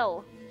pits of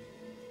hell.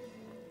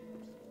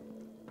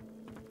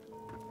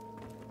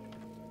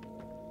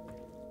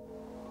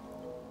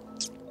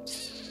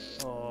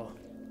 Oh.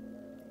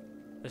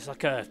 There's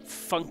like a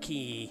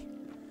funky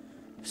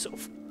sort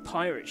of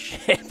pirate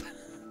ship.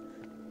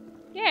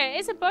 Yeah, it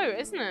is a boat,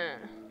 isn't it?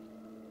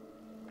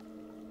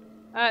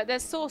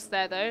 There's sauce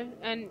there though,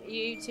 and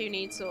you two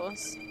need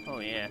sauce. Oh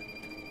yeah.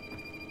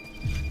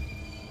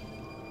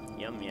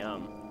 Yum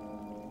yum.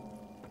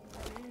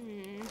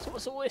 So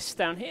what's all this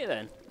down here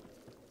then?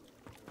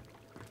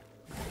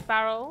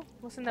 Barrel?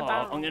 What's in the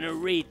barrel? I'm going to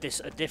read this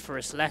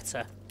odiferous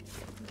letter.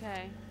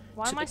 Okay.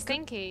 Why To am I the good-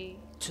 stinky?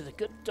 To the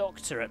good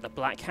doctor at the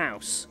Black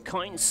House.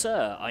 Kind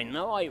sir, I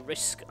know I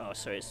risk... Oh,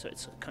 sorry, so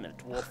it's a kind of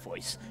dwarf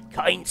voice.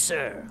 Kind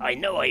sir, I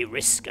know I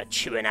risk a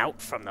chewing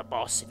out from the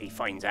boss if he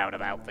finds out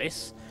about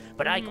this,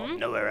 but I got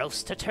nowhere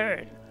else to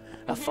turn.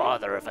 A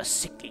father of a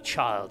sickly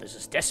child is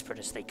as desperate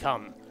as they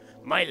come.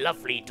 My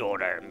lovely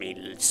daughter,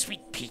 me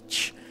sweet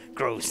peach,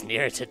 grows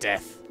near to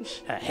death.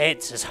 Her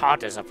head's as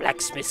hard as a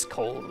blacksmith's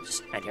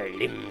coals, and her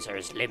limbs are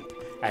as limp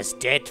as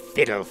dead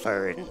fiddle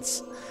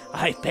ferns.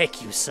 I beg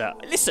you, sir.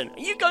 Listen, are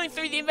you going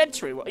through the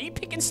inventory? Are you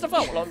picking stuff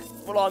up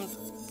while I'm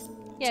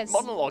Yes.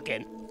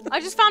 monologuing? I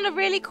just found a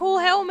really cool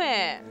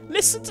helmet.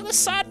 Listen to the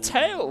sad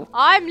tale.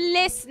 I'm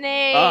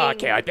listening. Oh,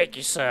 okay, I beg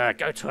you, sir.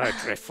 Go to her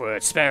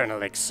driftwood, spare an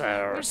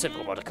elixir, or a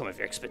simple modicum of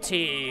your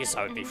expertise.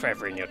 I would be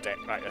forever in your debt.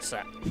 Right, that's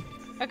that.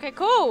 Okay,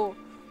 cool.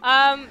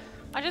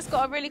 I just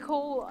got a really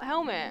cool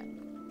helmet.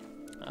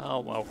 Oh,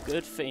 well,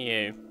 good for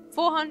you.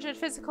 400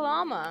 physical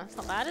armor. It's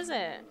not bad, is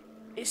it?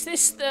 Is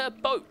this the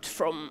boat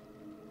from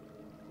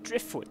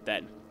Driftwood,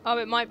 then? Oh,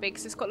 it might be,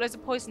 because it's got loads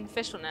of poisoned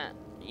fish on it.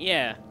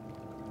 Yeah.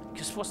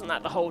 Because wasn't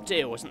that the whole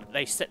deal? Wasn't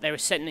they were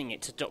sending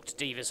it to Doctor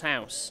Daeva's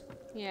house?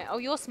 Yeah. Oh,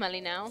 you're smelly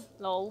now.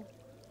 Lol.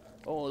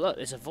 Oh, look,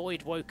 there's a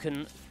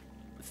void-woken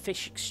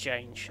fish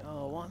exchange.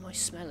 Oh, why am I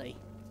smelly?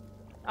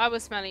 I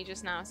was smelly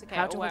just now. It's okay.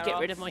 How it'll do I wear get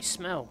off. rid of my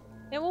smell?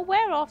 It will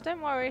wear off.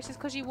 Don't worry. It's just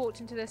because you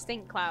walked into the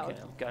stink cloud.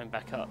 Okay, I'm going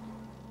back up.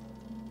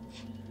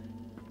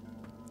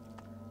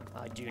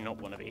 I do not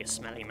want to be a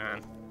smelly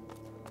man.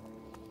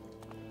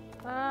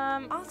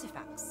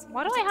 Artifacts.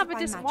 Why do I have a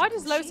Why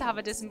does magical Losa have a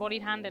shields.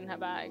 disembodied hand in her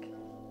bag?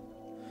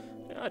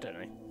 I don't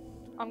know.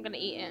 I'm gonna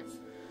eat it.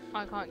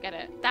 I can't get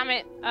it. Damn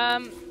it.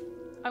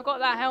 I've got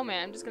that helmet.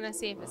 I'm just gonna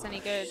see if it's any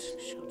good.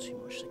 Shot too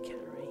much to carry.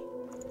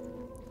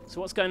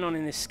 So what's going on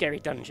in this scary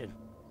dungeon?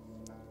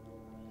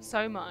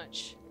 So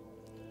much.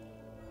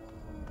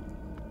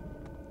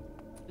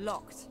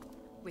 Locked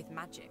with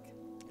magic.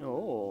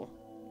 Oh.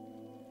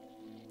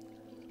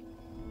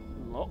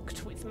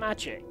 Locked with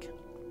magic.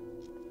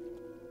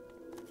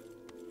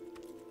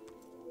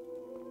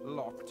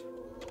 Locked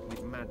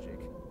with magic.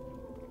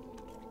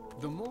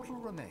 The mortal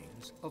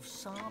remains of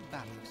Sar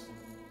Ballas.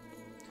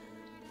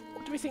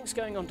 What do we think's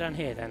going on down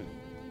here then?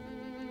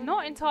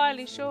 Not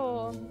entirely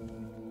sure.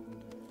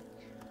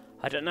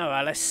 I don't know,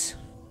 Alice.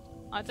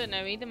 I don't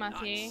know either,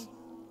 Matthew.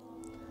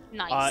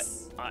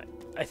 Nice. Nice.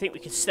 I think we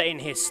could stay in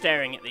here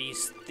staring at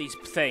these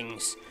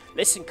things.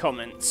 Listen,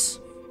 comments.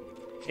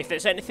 If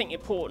there's anything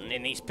important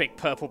in these big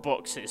purple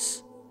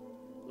boxes,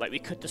 like we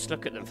could just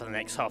look at them for the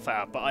next half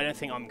hour, but I don't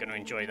think I'm going to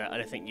enjoy that. I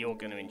don't think you're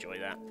going to enjoy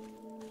that.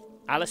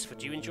 Alice,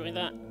 would you enjoy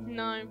that?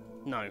 No.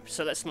 No.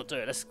 So let's not do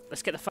it.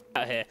 Let's get the fuck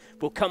out of here.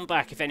 We'll come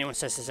back if anyone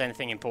says there's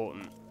anything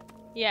important.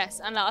 Yes,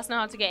 and let us know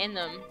how to get in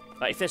them.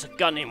 Like if there's a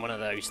gun in one of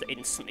those that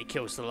instantly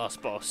kills the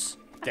last boss,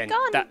 then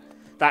gun?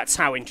 that's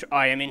how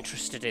I am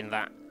interested in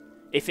that.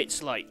 If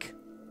it's like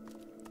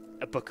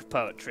a book of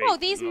poetry. Oh,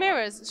 these not-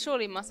 mirrors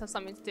surely must have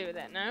something to do with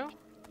it, no?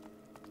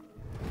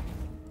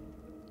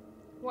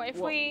 What if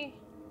What? we...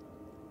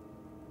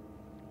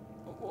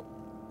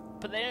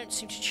 but they don't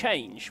seem to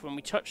change when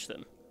we touch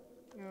them.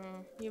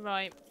 You're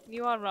right.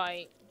 You are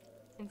right.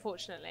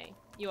 Unfortunately,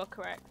 you are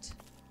correct.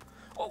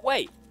 Oh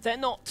wait, they're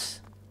not.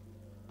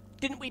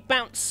 Didn't we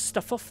bounce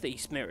stuff off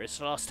these mirrors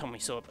the last time we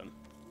saw them?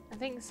 I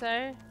think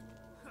so.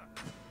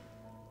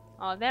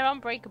 Oh, they're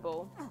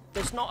unbreakable.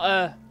 There's not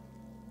a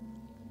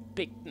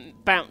big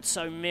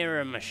bounce-o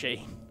mirror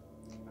machine.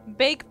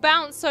 Big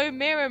bounce-o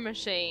mirror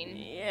machine.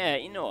 Yeah,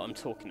 you know what I'm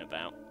talking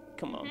about.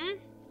 Come on.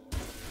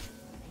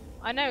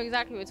 I know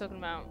exactly what you're talking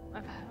about.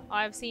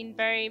 I've seen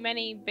very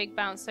many big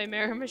bounce-o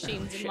mirror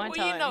machines in my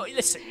time. You know,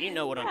 listen, you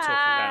know what I'm talking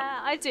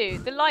about. I do.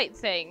 The light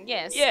thing,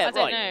 yes. Yeah, I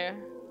don't right.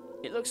 know.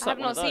 It looks I like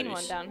have one not of seen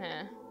those. one down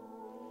here.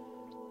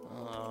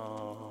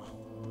 Oh.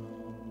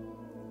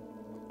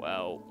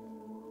 Well,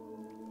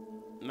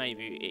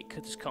 maybe it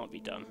just can't be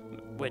done.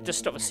 We're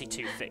just obviously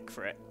too thick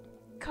for it.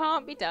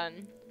 Can't be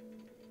done.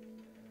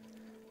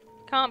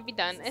 Can't be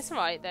done. It's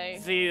alright though.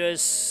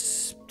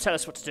 Viewers, tell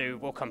us what to do.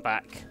 We'll come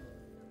back.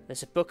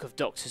 There's a book of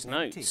doctor's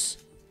notes.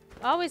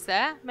 Oh, is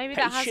there? Maybe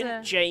that has Patient a...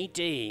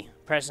 JD.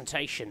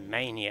 Presentation,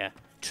 mania.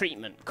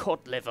 Treatment,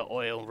 cod liver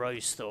oil,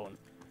 rosethorn.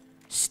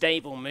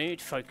 Stable mood,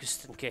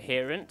 focused and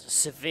coherent.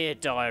 Severe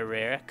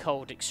diarrhea,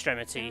 cold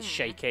extremities,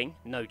 shaking,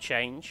 no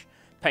change.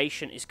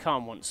 Patient is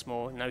calm once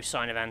more, no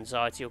sign of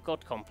anxiety or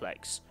god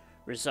complex.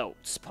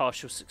 Results,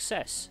 partial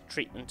success.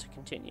 Treatment to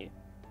continue.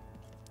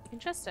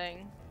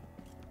 Interesting.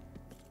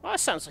 Well, that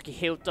sounds like he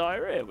healed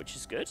diarrhea, which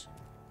is good.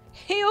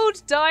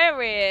 Healed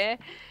diarrhea.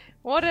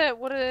 What a.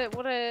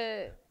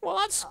 Well,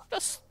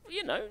 that's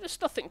you know, there's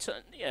nothing to,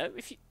 you know,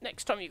 if you,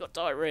 next time you got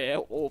diarrhea,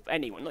 or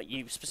anyone, not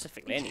you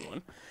specifically,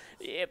 anyone,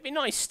 it'd be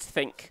nice to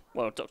think,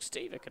 well, Doctor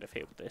Daeva could have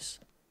healed this.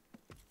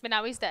 But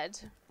now he's dead.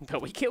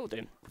 But we killed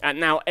him. And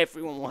now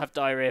everyone will have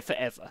diarrhea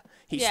forever.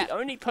 He's Yeah. the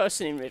only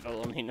person in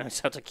Rivellon who knows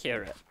how to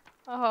cure it.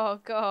 Oh,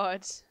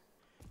 God.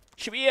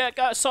 Should we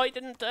go outside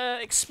and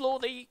explore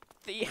the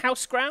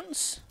house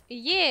grounds?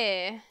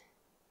 Yeah.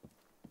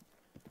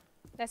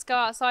 Let's go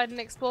outside and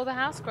explore the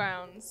house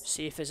grounds.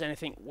 See if there's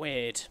anything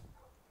weird.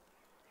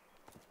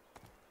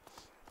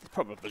 There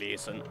probably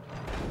isn't.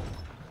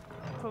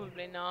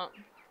 Probably not.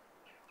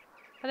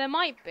 But there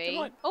might be. There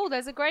might- Oh,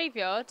 there's a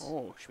graveyard.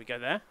 Oh, should we go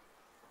there?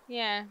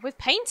 Yeah, with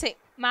painting.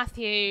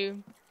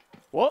 Matthew.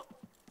 What?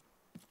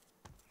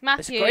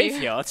 Matthew. There's a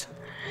graveyard?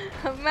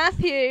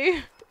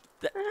 Matthew.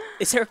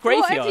 Is there a What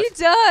graveyard? have you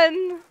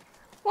done?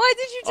 Why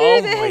did you do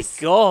Oh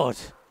this? my god.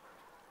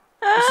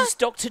 This is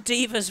Dr.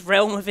 Daeva's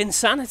realm of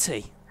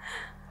insanity.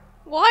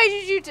 Why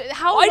did you do...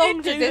 How I long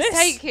didn't did do this this.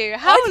 take you? I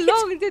How didn't-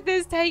 long did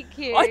this take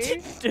you? I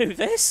didn't do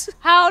this.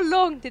 How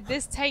long did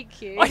this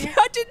take you? I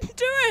didn't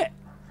do it.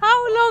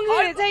 How long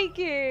did it take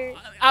you?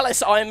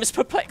 Alice, I am as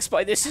perplexed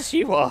by this as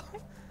you are.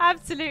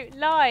 Absolute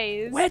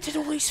lies. Where did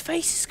all these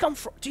faces come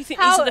from? Do you think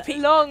How these are the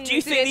people? long Do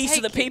you did think it these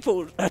are the take you?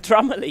 people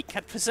Drummer League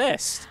had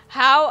possessed?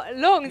 How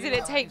long did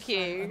it take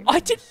you? I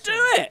didn't do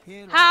it.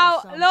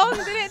 How long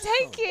did it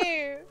take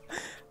you?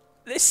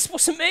 This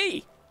wasn't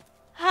me.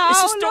 How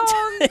This was long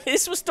Doctor.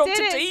 This was Doctor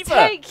did it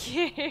Daeva. take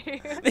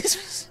you?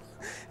 This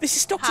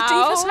is Doctor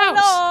How Daeva's house.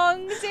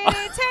 long did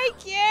it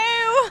take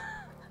you?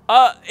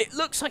 It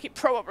looks like it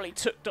probably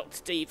took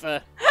Doctor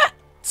Daeva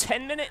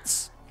 10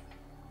 minutes.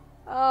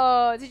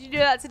 Oh, did you do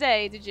that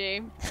today? Did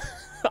you?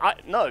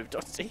 No,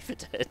 Doctor Daeva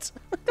did.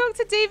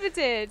 Dr. Daeva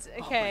did.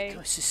 Oh Okay. my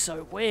god, this is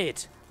so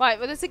weird. Right.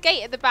 Well, there's a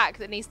gate at the back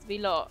that needs to be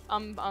locked.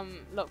 I'm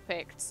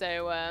lockpicked,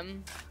 so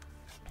I'm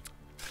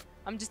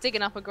just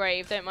digging up a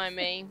grave. Don't mind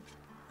me.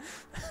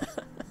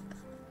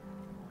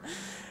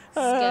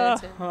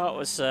 Skeleton.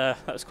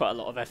 That was quite a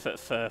lot of effort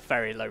for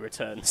very low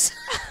returns.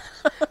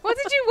 What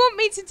did you want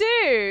me to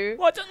do?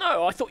 Well, I don't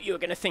know. I thought you were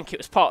going to think it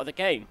was part of the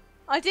game.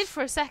 I did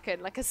for a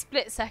second, like a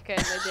split second.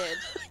 I did.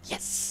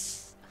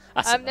 Yes.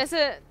 That's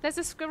enough. There's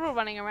a squirrel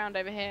running around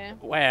over here.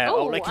 Where Ooh,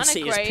 all I can and a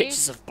see is grave.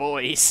 pictures of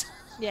boys.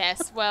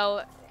 Yes. Well,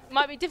 it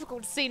might be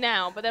difficult to see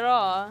now, but there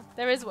are.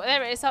 There is.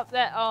 There it is up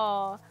there.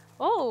 Oh.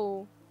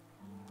 Oh.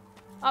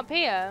 Up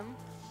here.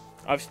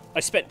 I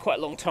spent quite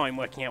a long time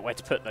working out where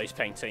to put those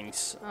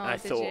paintings. Oh, I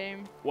did thought,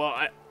 you? well,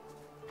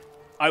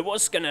 I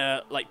was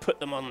gonna like put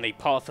them on the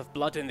Path of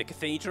Blood in the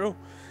cathedral.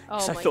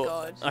 'cause Oh my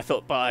god. I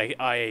thought, but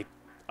I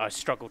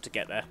struggled to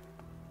get there.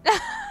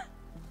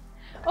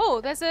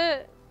 Oh, there's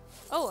a.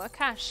 Oh, a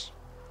cache.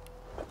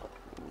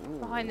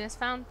 Behind this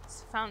found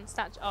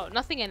statue. Oh,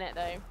 nothing in it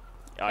though.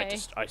 Okay.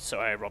 So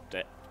I robbed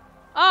it.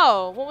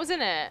 Oh, what was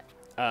in it?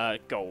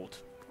 Gold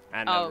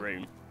and Oh. a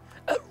rune.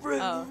 A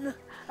rune.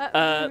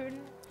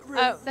 Rune.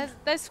 Oh,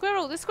 there's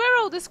squirrel. The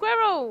squirrel. The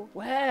squirrel.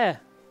 Where?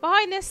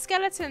 Behind this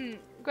skeleton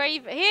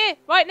grave. Here,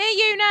 right near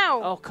you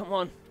now. Oh, come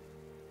on.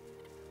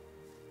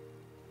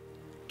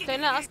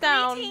 Don't let us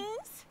down.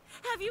 Greetings.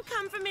 Have you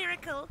come for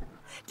miracle?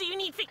 Do you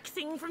need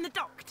fixing from the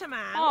doctor,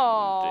 man?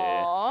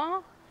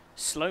 Aww.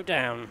 Slow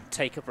down.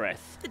 Take a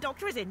breath. The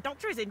doctor is in,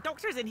 doctor is in,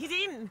 doctor is in. He's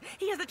in.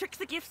 He has the tricks,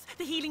 the gifts,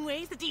 the healing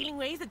ways, the dealing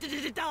ways,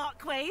 the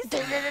dark ways.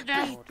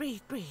 Breathe,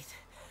 breathe, breathe.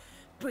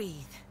 Breathe,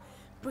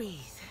 breathe.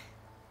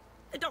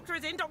 The doctor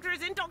is in, doctor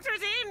is in, doctor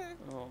is in.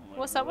 Oh my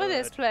What's up with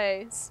this word.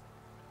 place?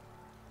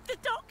 The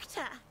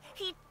doctor.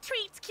 He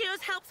treats, cures,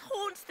 His house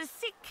haunts the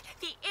sick,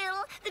 the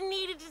ill, the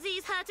needy,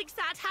 disease, hurting,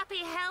 sad, happy,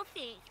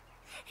 healthy.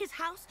 His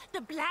house,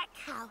 the Black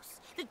House,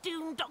 the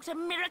doomed Doctor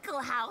Miracle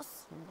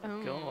House.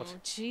 Oh, God.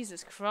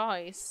 Jesus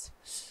Christ.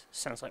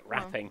 Sounds like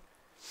rapping.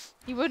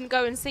 You wouldn't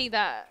go and see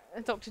that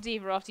Dr.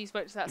 Daeva after you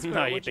spoke to that squirrel,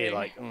 No, you'd would be you?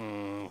 like,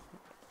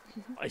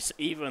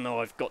 even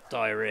though I've got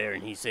diarrhea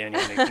and he's the only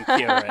one who can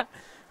cure it,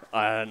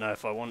 I don't know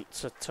if I want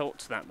to talk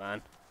to that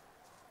man.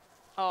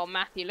 Oh,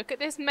 Matthew, look at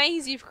this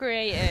maze you've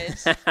created.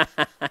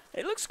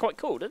 It looks quite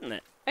cool, doesn't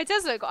it? It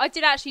does look... I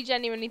did actually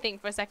genuinely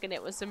think for a second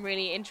it was some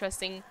really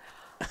interesting,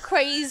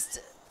 crazed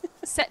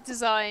set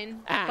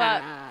design.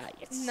 But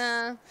yes.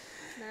 nah,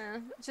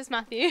 just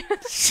Matthew.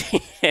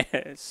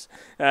 Yes.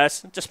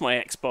 It's just my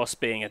ex-boss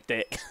being a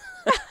dick.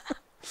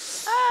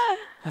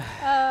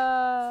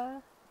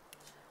 Well,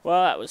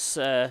 that was...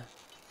 I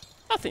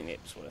think it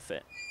was worth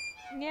it.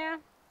 Yeah.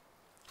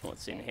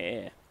 What's in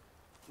here?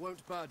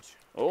 Won't budge.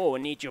 Oh, I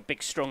need your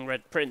big, strong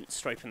red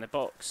prince to open the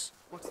box.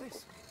 What's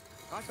this?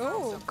 I found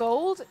Oh, some.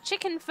 gold,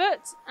 chicken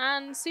foot,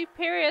 and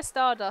superior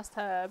stardust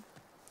herb.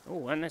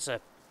 Oh, and there's a...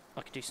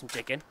 I could do some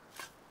digging.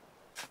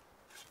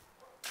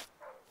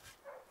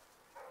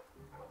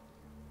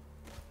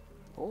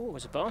 Oh,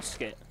 there's a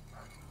basket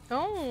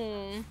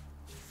Oh,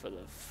 full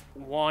of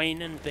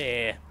wine and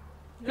beer.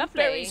 Who lovely.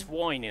 buries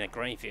wine in a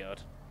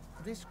graveyard?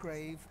 This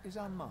grave is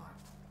unmarked.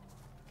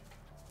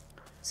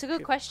 It's a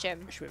good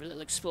question. Should we have a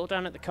little explore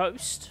down at the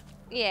coast?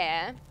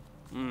 Yeah.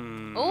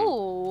 Hmm.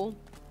 Oh.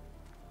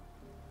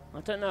 I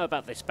don't know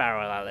about this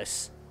barrel,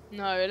 Alice.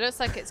 No, it looks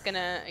like it's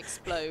gonna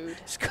explode.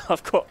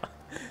 I've got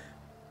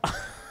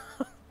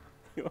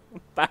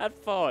bad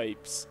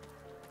vibes.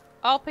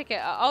 I'll pick it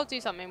up. I'll do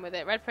something with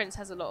it. Red Prince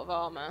has a lot of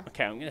armor.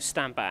 Okay, I'm going to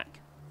stand back.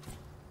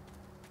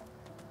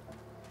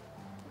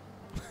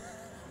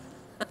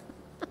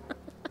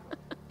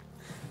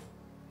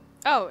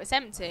 Oh, it's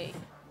empty.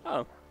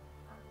 Oh.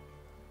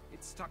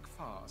 It's stuck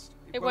fast.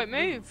 It won't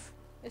move.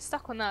 It's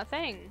stuck on that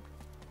thing.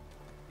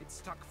 It's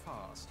stuck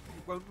fast.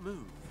 It won't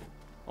move.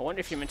 I wonder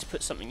if you're meant to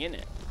put something in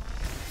it.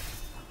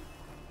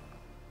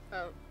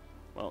 Oh.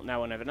 Well,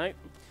 now I never know.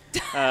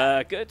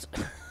 Good.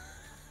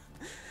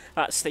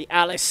 That's the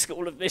Alice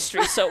School of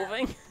Mystery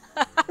Solving.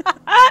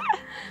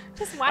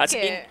 Just whack That's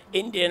it.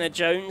 Indiana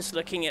Jones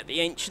looking at the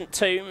ancient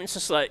tomb. It's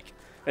just like,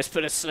 let's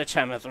put a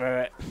sledgehammer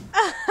through it.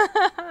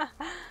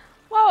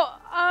 Well,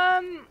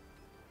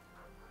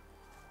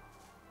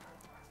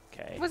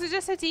 Okay. was it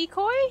just a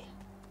decoy? I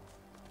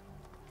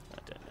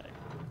don't know.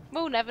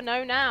 We'll never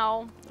know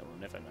now. No, we'll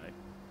never know.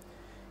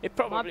 It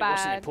probably wasn't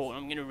bad.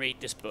 important. I'm going to read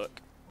this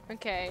book.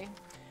 Okay.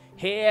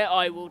 Here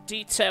I will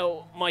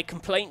detail my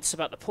complaints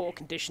about the poor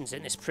conditions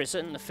in this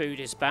prison. The food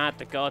is bad,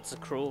 the guards are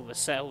cruel, the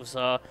cells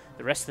are.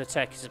 The rest of the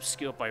tech is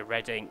obscured by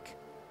red ink.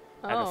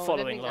 And the Oh,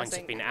 following red ink lines does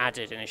have been ink.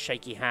 added in a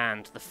shaky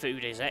hand. The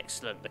food is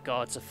excellent, the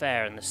guards are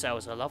fair, and the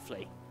cells are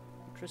lovely.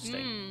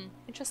 Interesting. Hmm.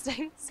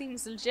 Interesting.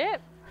 Seems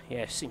legit.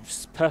 Yeah,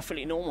 seems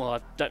perfectly normal.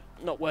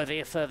 Not worthy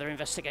of further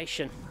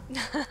investigation.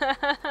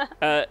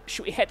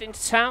 Should we head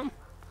into town?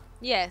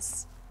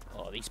 Yes.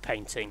 Oh, these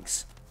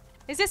paintings.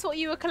 Is this what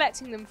you were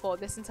collecting them for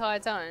this entire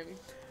time?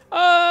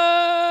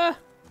 Not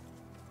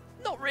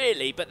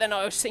really, but then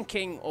I was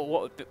thinking, or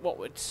what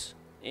would,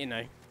 you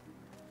know,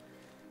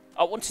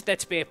 I wanted there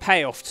to be a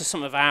payoff to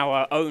some of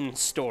our own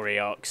story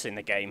arcs in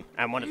the game,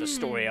 and one of the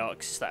story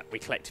arcs is that we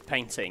collected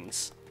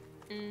paintings,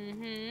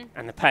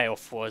 and the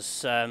payoff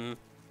was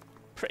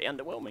pretty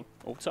underwhelming,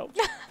 all told.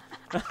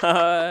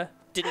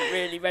 Didn't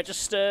really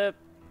register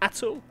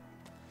at all.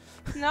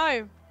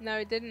 No,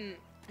 it didn't.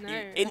 No.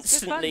 You it's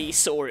just fun. instantly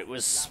saw it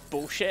was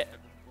bullshit,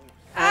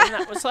 and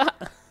that was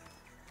that.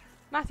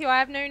 Matthew, I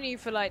have known you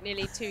for like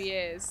nearly 2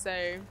 years,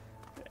 so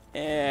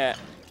Yeah.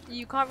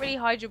 you can't really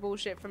hide your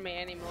bullshit from me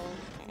anymore.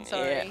 I'm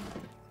sorry. Yeah.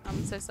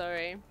 I'm so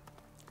sorry.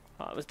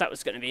 That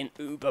was going to be an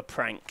Uber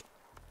prank.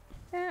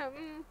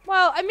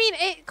 Well, I mean,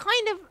 it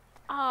kind of...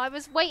 Oh, I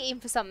was waiting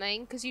for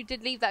something, because you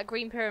did leave that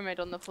green pyramid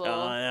on the floor.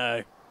 Oh, I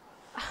know.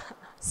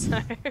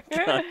 So...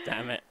 God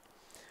damn it.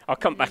 I'll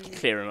come back and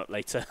clear him up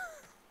later.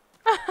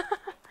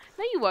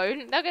 No, you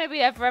won't. They're going to be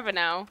there forever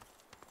now.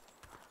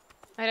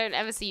 I don't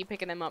ever see you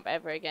picking them up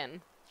ever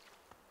again.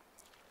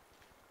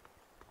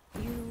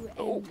 You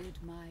ended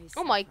my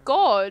Oh my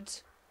god!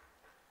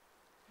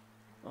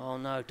 Oh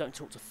no, don't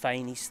talk to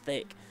Fane, he's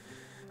thick.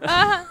 Who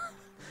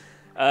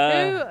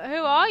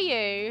are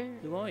you?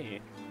 Who are you?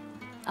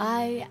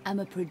 I am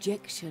a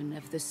projection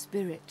of the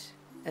spirit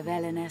of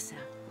Elenessa.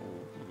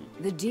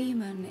 The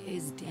demon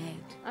is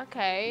dead.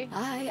 Okay.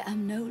 I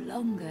am no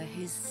longer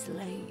his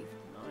slave.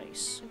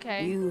 Nice.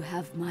 Okay. You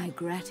have my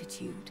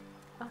gratitude.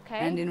 Okay.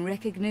 And in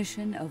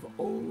recognition of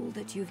all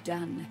that you've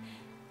done,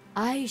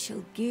 I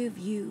shall give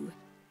you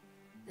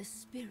the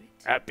spirit.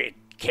 A big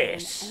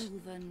kiss.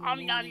 of an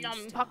elven Nom nom morning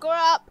nom. star. Pucker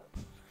up.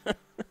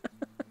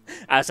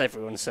 As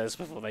everyone says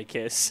before they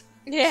kiss.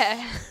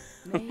 Yeah.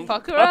 May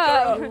Pucker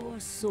up. your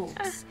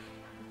source.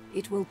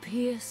 It will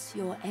pierce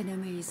your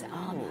enemy's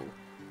armor.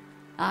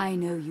 I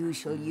know you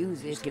shall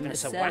use it in giving the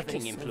us a service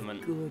whacking of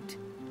implement. good.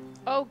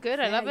 Oh, good.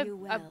 I love Fare you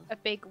well, a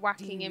big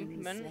whacking demon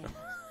implement.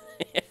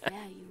 slayer.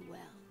 Fare you well.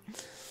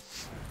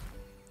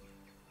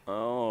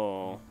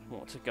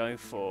 what to go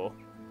for.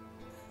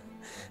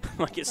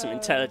 Might get some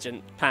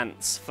intelligent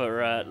pants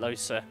for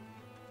Losa.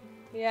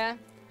 Yeah.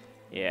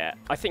 Yeah,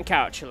 I think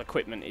our actual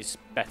equipment is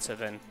better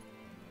than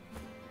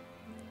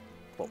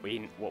what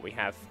we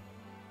have.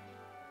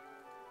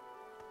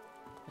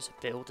 There's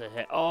a builder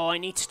here. Oh, I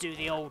need to do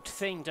the old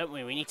thing, don't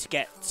we? We need to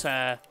get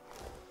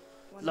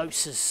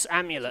Losa's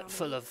amulet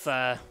full of.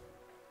 Oh,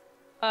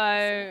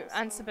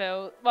 and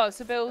Sybil. Well,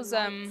 Sybil's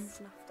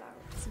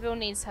Sybil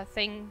needs her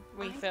thing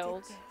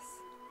refilled.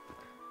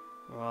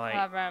 Right.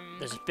 Her,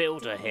 There's a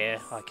builder here.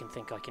 I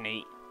can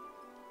eat.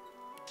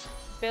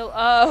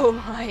 Oh,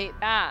 right,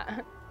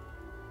 that.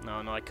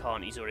 No, I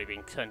can't. He's already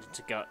been turned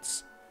into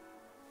guts.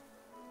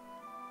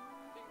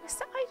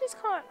 I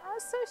just can't.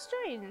 That's so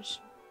strange.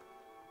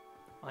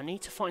 I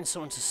need to find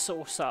someone to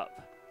source up.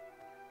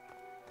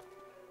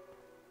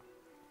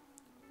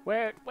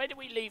 Where do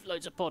we leave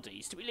loads of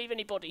bodies? Do we leave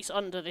any bodies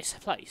under this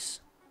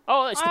place?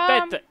 Oh, it's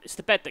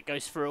the bed that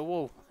goes through a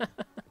wall.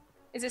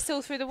 Is it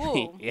still through the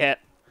wall? Yep.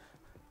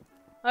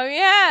 Oh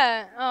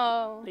yeah.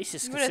 Oh. At least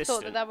it's you would have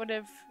thought consistent. that would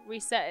have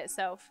reset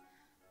itself.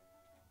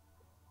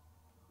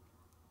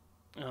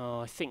 Oh,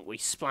 I think we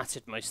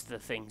splattered most of the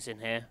things in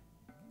here.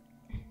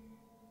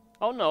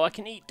 Oh no, I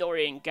can eat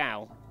Dory and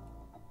Gal.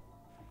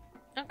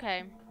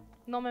 Okay.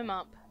 Nom him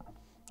up.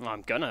 Oh,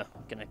 I'm gonna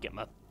get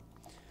my.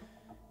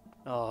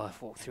 Oh, I've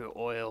walked through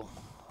oil.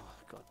 Oh,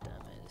 God damn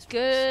it. This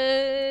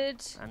Good.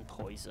 place. And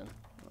poison.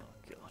 Oh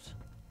God.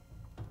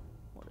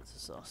 What a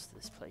disaster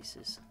this place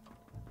is.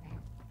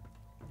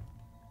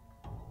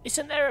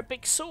 Isn't there a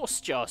big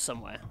sauce jar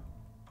somewhere?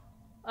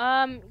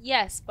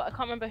 Yes, but I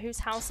can't remember whose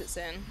house it's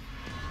in.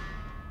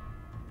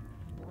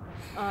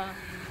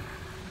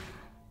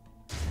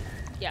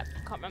 Yeah,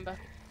 can't remember.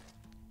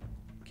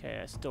 Okay,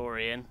 that's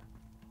Dorian.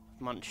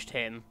 Munched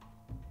him.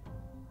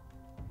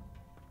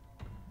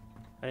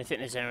 I don't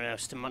think there's anyone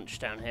else to munch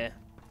down here.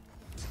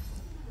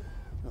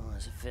 Oh,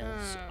 there's a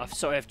village.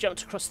 I've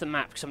jumped across the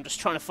map because I'm just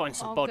trying to find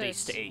some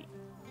bodies good. to eat.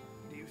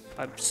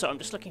 I'm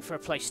just looking for a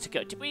place to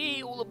go. Did we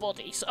eat all the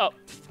bodies up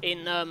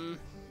in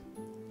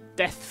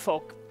Death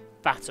Fog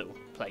Battle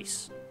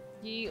place?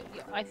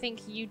 I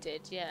think you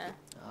did, yeah.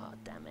 Oh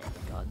damn it!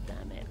 God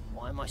damn it!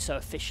 Why am I so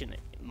efficient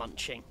at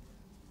munching?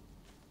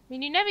 I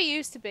mean, you never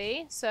used to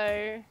be,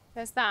 so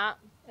there's that.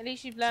 At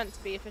least you've learnt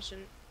to be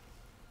efficient.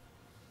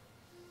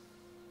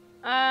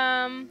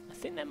 I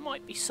think there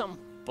might be some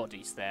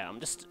bodies there. I'm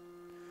just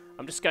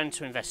going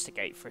to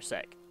investigate for a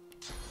sec.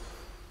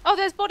 Oh,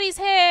 there's bodies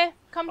here.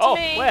 Come to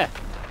me. Oh, where?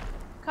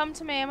 Come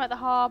to me. I'm at the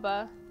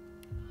harbour.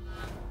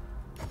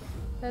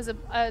 There's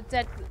a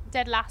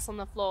dead lass on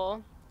the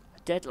floor. A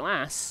dead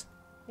lass?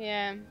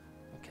 Yeah.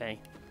 Okay.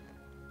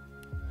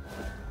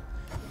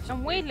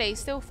 And weirdly,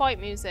 still fight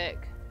music.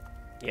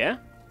 Yeah?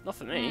 Not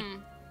for me.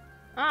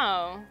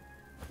 Oh.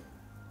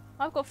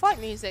 I've got fight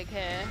music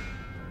here.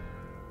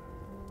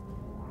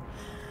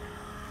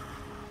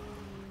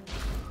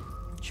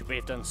 Should we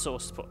have done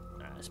source put?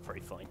 Nah, that's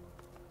pretty fine.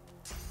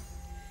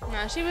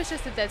 No, she was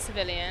just a dead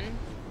civilian.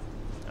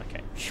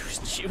 Okay.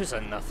 She was a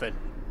nothing.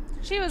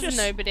 She was a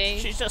nobody.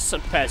 She's just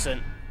some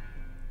peasant.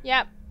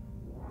 Yep.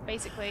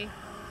 Basically.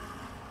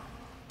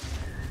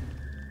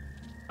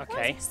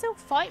 Okay. There's still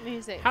fight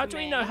music. How for do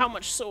we me. know how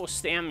much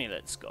sauce the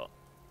amulet's got?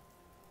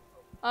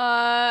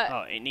 Uh.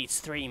 Oh, it needs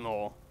 3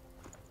 more.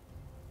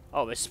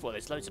 Oh, there's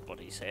loads of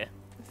bodies here.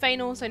 Fane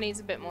also needs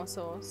a bit more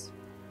sauce.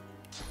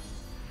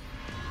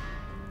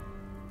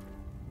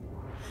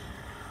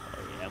 Oh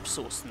yeah, I'm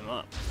saucing them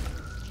up.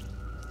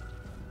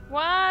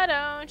 Why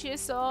don't you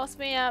sauce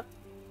me up?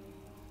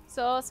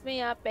 Sauce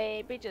me up,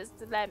 baby, just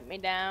to let me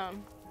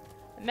down.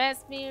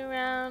 Mess me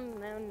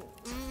around. And,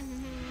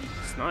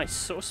 It's nice,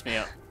 sauce me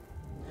up.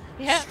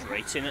 Yep.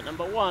 Straight in at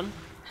number 1.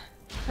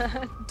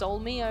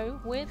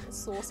 Dolmio with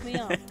sauce me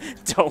up.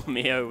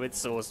 Dolmio with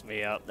sauce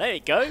me up. There you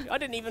go. I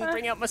didn't even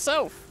bring up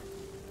myself.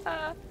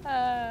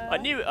 I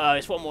knew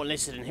there's one more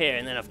lizard in here,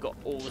 and then I've got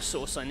all the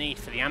sauce I need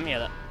for the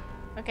amulet.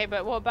 Okay,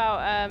 but what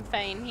about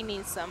Fane? He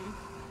needs some.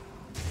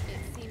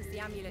 It seems the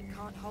amulet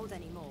can't hold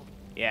anymore.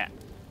 Yeah.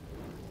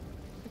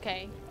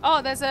 Okay.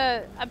 Oh, there's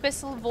a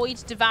abyssal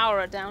void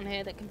devourer down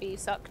here that can be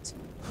sucked.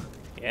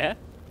 Yeah?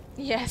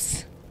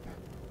 Yes.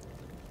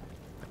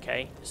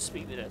 Okay,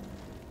 speak with it.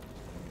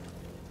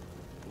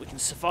 We can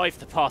survive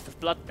the Path of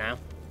Blood now.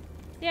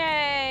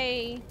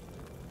 Yay!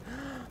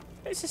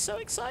 This is so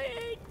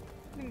exciting!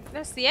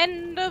 That's the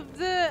end of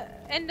the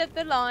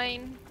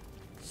line.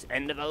 It's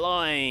end of the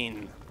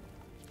line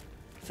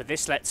for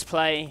this Let's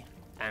Play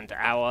and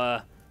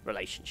our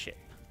relationship.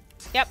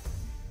 Yep.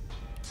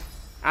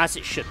 As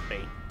it should be.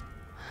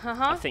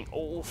 Uh-huh. I think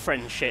all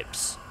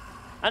friendships,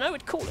 and I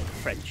would call it a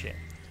friendship,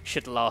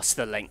 should last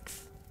the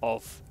length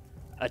of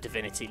a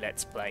Divinity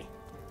Let's Play.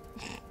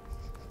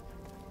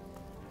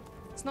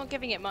 It's not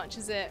giving it much,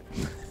 is it?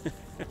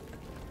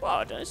 Well,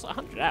 I don't know, it's like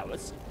 100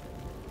 hours.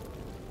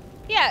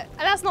 Yeah,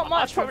 and that's not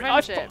much for a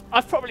friendship.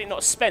 I've probably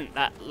not spent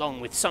that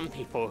long with some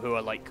people who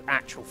are like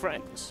actual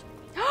friends.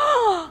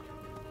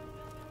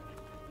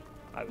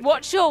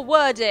 What's your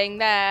wording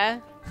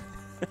there?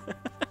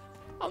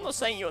 I'm not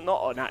saying you're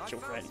not an actual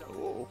friend.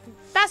 Ooh.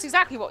 That's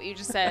exactly what you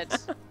just said.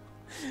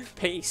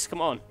 Peace,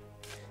 come on.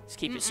 Let's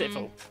keep it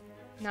civil.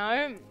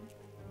 No.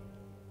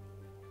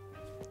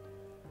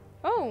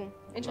 Oh,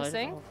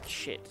 interesting. Oh,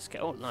 shit, let's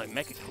get... Oh, no,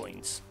 mega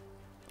coins.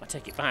 I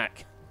take it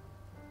back.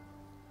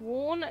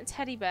 Worn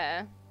teddy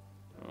bear.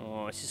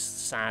 Oh, it's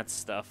just sad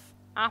stuff.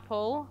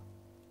 Apple.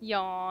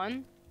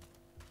 Yarn.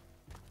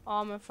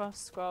 Armor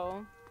frost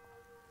scroll.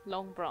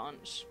 Long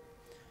branch.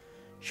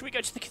 Should we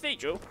go to the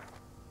cathedral?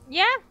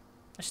 Yeah.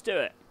 Let's do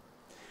it.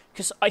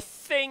 Because I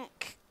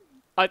think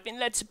I've been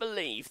led to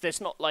believe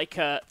there's not like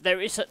a... There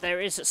is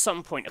at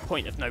some point a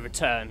point of no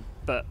return,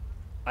 but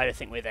I don't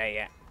think we're there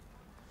yet.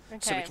 Okay.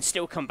 So we can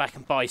still come back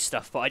and buy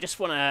stuff, but I just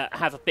want to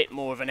have a bit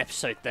more of an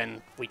episode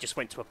than we just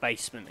went to a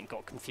basement and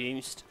got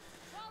confused.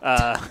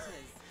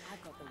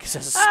 Because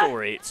as a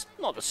story, it's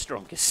not the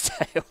strongest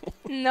tale.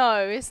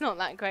 No, it's not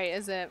that great,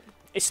 is it?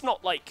 It's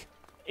not like...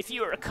 If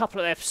you were a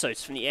couple of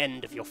episodes from the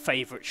end of your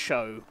favourite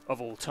show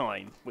of all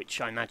time, which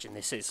I imagine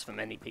this is for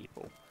many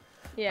people,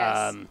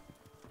 yes.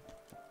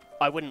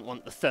 I wouldn't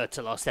want the third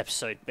to last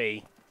episode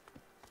be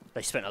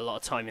they spent a lot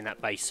of time in that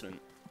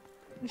basement.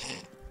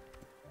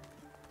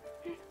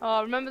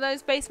 Oh, remember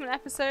those basement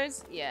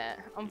episodes? Yeah,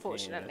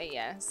 unfortunately,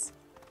 yes.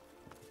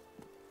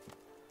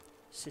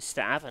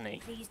 Sister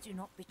Avony. Please do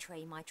not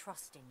betray my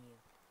trust in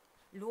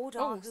you. Lord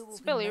Oh, Arhu will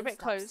Spill, be you're a most bit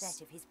close.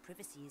 upset if his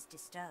privacy is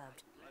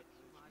disturbed.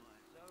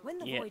 When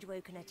the Yeah.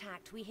 Voidwoken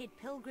attacked, we hid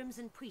pilgrims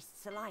and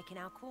priests alike in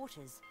our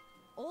quarters.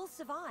 All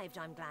survived,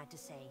 I'm glad to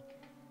say.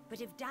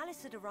 But if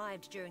Dallas had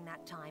arrived during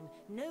that time,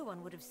 no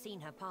one would have seen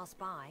her pass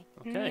by.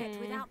 Okay. Yet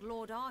without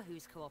Lord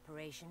Arhu's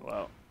cooperation...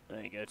 Well,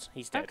 there you go.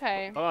 He's dead.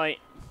 Okay. Bye.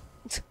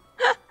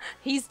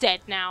 He's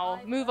dead now.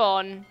 Move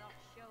on.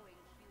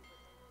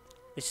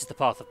 This is the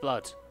Path of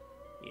Blood.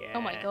 Yeah.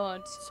 Oh my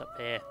god. It's up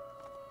here.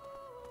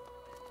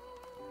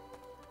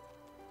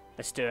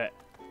 Let's do it.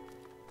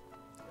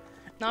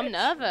 I'm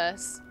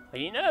nervous. Are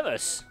you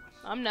nervous?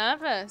 I'm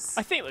nervous.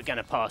 I think we're going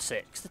to pass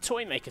it, because the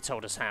Toymaker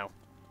told us how.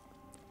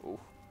 Ooh.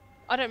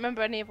 I don't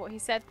remember any of what he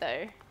said,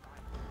 though.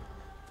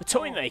 The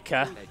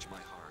Toymaker,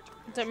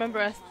 I don't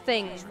remember a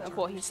thing of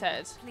what he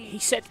said. he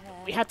said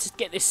we had to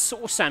get this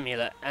source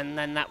amulet, and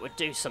then that would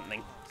do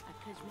something.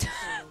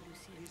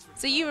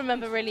 So you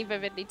remember really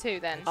vividly, too,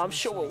 then? I'm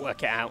sure we'll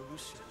work it out.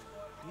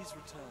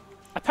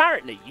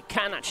 Apparently, you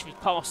can actually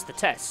pass the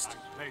test.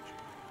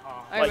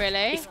 Oh, Like,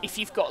 really? If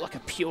you've got like a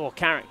pure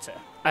character,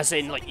 as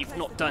in like you've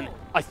not done,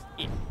 like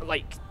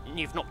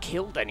you've not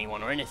killed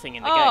anyone or anything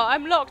in the Oh, game.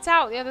 I'm locked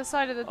out the other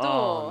side of the door.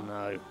 Oh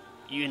no!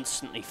 You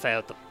instantly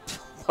failed the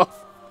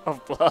Path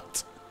of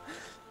Blood.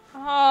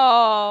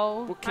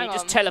 Oh. Well, can hang you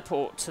just on.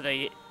 teleport to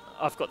the?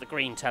 I've got the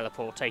green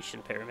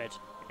teleportation pyramid.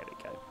 There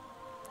we go.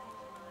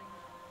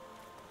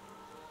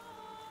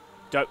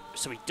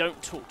 So we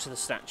don't talk to the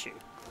statue.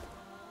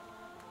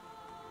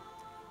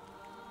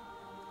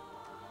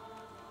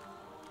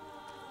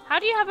 How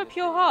do you have a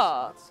pure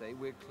heart? Say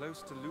we're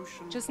close to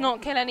Lucian. Just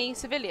not kill any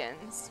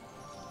civilians?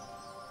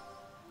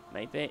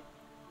 Maybe.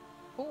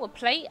 Oh, a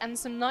plate and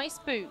some nice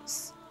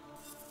boots.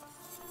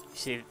 You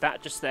see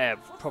that just there?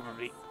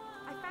 Probably.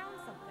 I found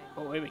something.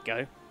 Oh, here we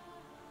go.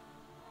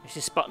 It's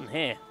this button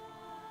here.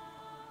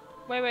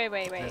 Wait.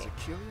 There's a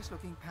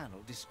curious-looking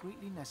panel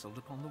discreetly nestled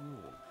upon the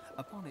wall.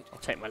 Upon it, I'll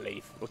take my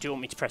leave. Or do you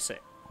want me to press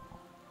it?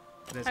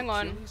 there's Hang a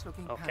on.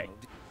 curious-looking Okay.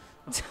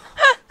 panel.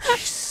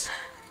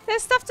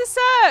 There's stuff to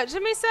search.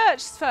 Let me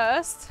search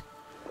first.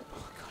 God,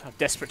 I'm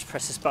desperate to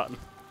press this button.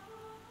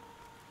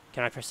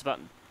 Can I press the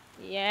button?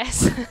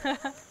 Yes.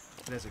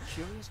 There's a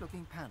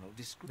curious-looking panel.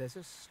 There's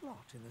a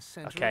slot in the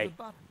center Okay. of the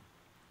button.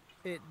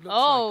 It looks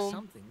Oh. like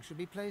something should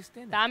be placed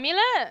in The it.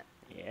 amulet?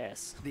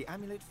 Yes. The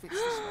amulet fits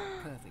the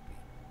slot perfectly.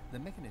 The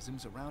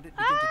mechanisms around it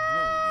begin to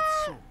glow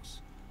with source.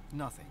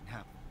 Nothing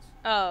happens.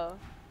 Oh.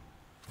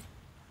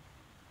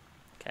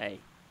 Okay.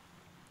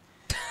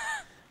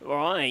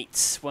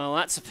 Right. Well,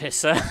 that's a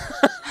pisser.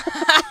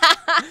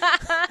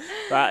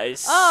 That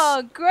is.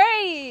 Oh,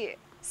 great.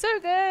 So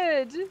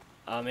good.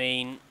 I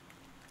mean,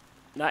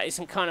 that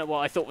isn't kind of what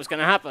I thought was going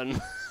to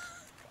happen.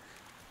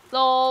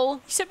 Lol.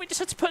 He said we just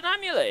had to put an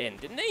amulet in,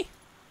 didn't he?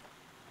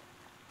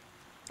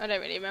 I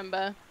don't really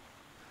remember.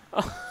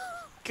 Oh,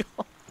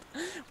 God.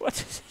 What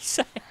did he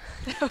say?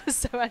 That was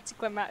so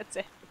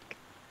anticlimactic.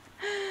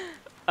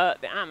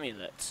 The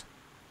amulet.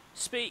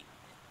 Speak.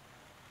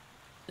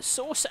 The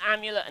source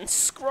amulet and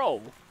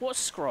scroll. What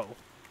scroll?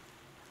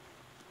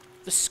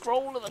 The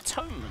scroll of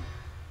atonement.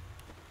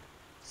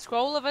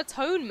 Scroll of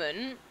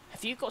Atonement?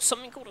 Have you got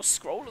something called a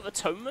scroll of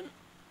atonement?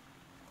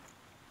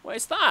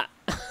 Where's that?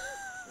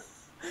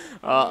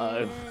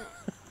 Uh-oh.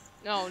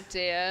 Oh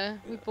dear.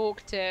 We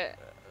balked it.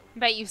 I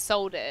bet you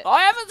sold it.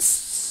 I haven't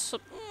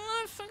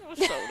I think I've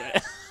sold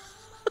it.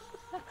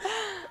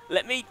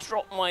 Let me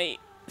drop my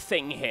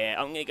thing here.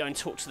 I'm going to go and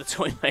talk to the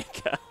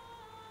Toymaker.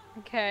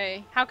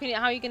 Okay. How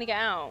are you gonna get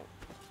out?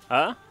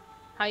 Huh?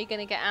 How are you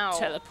gonna get out?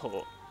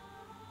 Teleport.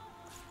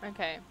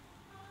 Okay.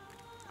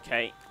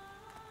 Okay.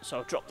 So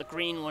I'll drop the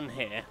green one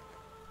here.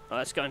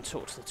 Let's go and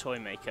talk to the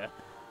Toymaker.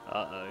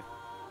 Uh-oh.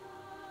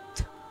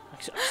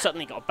 I've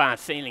suddenly got a bad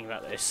feeling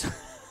about this.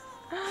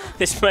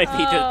 This may be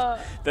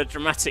the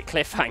dramatic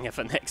cliffhanger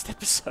for next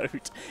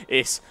episode,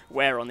 is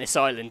where on this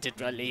island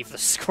did I leave the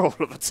Scroll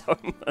of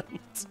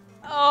Atonement?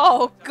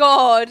 Oh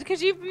God,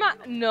 could you?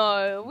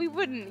 No, we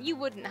wouldn't. You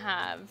wouldn't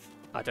have.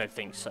 I don't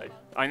think so.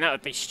 I mean, that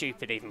would be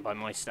stupid even by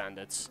my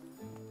standards.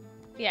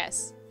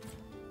 Yes.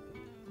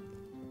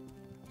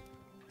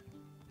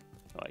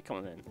 Alright, come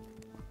on then.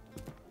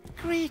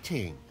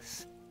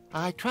 Greetings.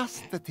 I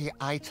trust that the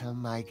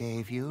item I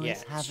gave you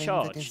is having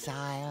the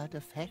desired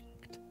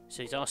effect.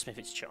 So he's asked me if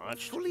it's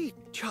charged. Fully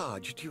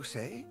charged, you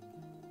say?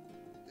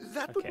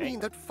 That would mean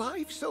that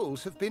 5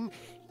 souls have been...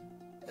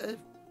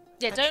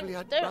 yeah, actually,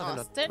 don't I'd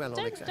rather ask. not dwell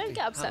on exactly Don't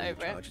get upset how you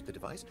over it. charged the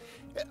device.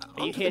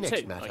 Are you here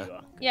too? Oh, you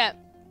are. Yeah.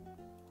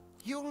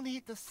 You'll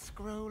need the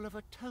Scroll of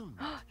Atonement.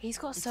 He's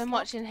got so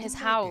much in his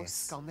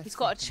house. He's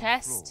got a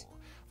chest.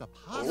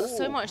 He's got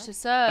so much to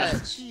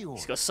search.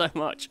 He's got so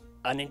much.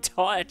 An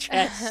entire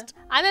chest.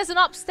 And there's an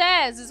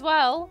upstairs as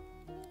well.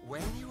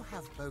 When you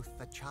have both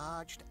the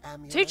charged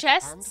amulet 2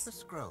 chests. and the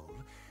scroll,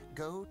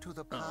 go to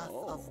the Path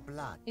of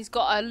Blood. He's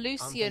got a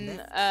Lucian,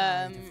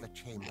 of the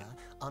chamber,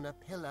 on a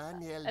pillar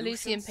near a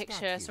Lucian picture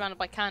statue, surrounded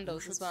by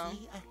candles as well.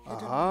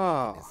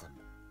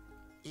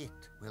 It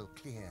will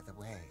clear the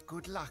way.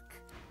 Good luck.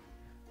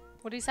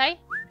 What did he say?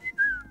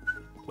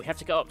 We have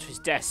to go up to his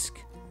desk.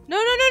 No,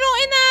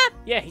 not in there.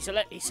 Yeah, he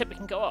said we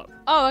can go up.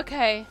 Oh,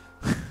 okay.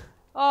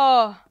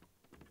 Oh.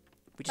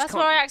 We just That's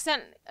where I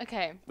accidentally...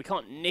 Okay. We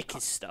can't nick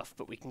his stuff,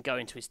 but we can go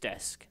into his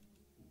desk.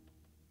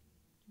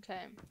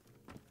 Okay.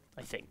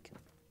 I think.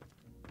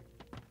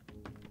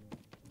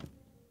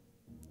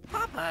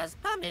 Papa's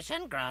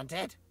permission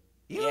granted.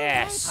 You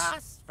Yes. may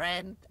pass,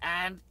 friend,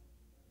 and...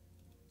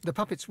 The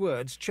puppet's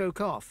words choke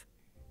off.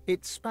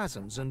 It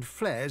spasms and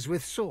flares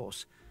with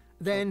sauce.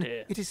 Then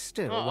it is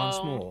still once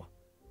more,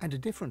 and a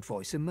different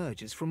voice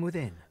emerges from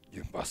within.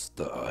 You must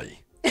die.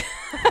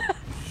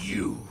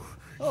 You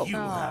Oh.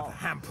 have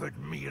hampered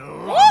me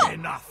long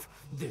enough.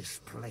 This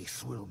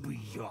place will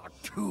be your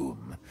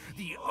tomb,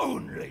 the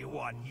only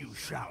one you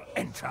shall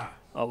enter.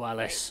 Oh,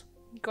 Alice.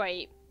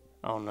 Great.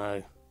 Oh,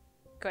 no.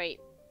 Great.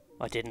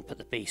 I didn't put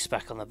the beast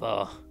back on the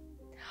bar.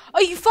 Oh,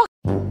 you fuck...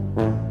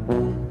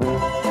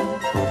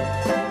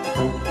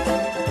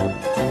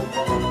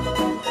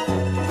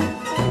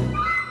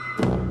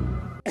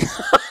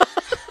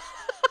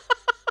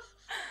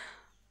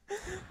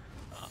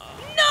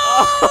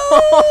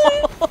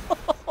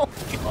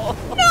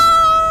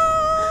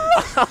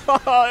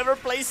 I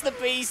replaced the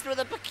beast with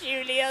a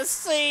peculiar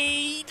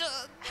seed.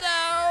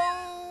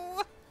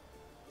 No.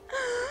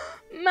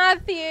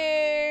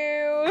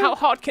 Matthew. How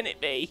hard can it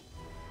be?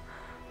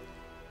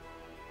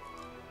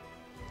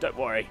 Don't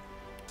worry.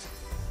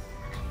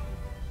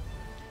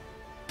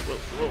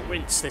 We'll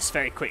rinse this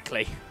very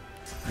quickly.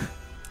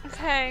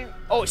 Okay.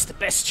 Oh, it's the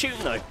best tune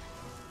though.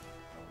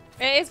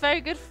 It is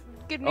very good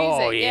music.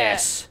 Oh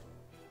yes.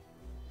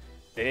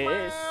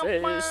 This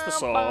is the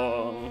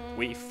song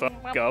we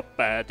fuck up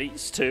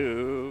baddies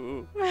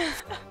too.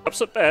 Up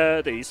some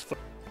baddies, fuck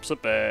up some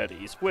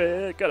baddies.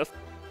 We're gonna fuck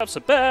up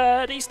some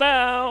baddies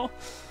now.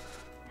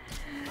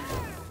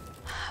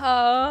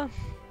 Wah,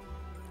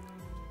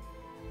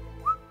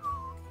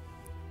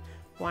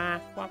 wah,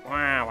 wah,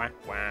 wah,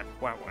 wah,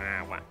 wah,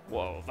 wah, wah.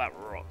 Whoa, that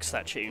rocks,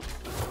 that tune.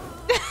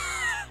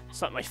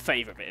 It's like my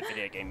favourite bit of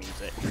video game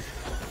music.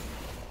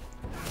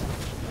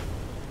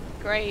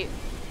 Great.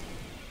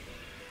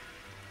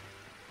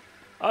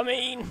 I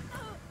mean...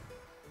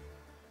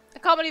 I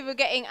can't believe we're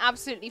getting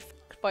absolutely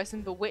f***ed by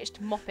some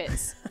bewitched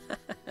moppets.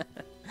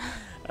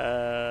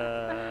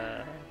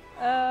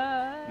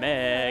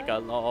 Mega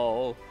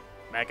lol.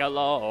 Mega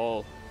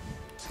lol.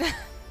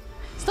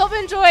 Stop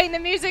enjoying the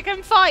music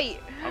and fight!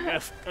 I'm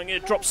gonna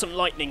drop some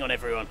lightning on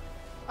everyone.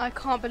 I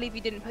can't believe you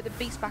didn't put the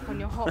beast back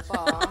on your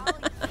hotbar.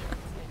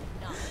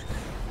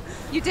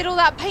 You did all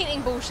that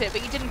painting bullshit,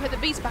 but you didn't put the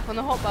beast back on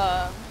the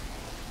hotbar.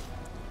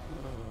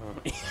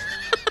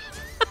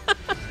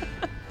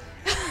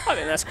 I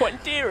mean, that's quite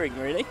endearing,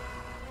 really.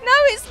 No,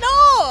 it's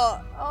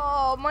not!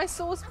 Oh, my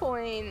source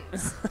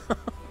points.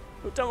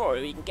 Well, don't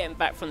worry, we can get him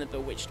back from the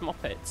bewitched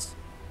moppets.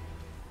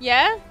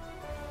 Yeah?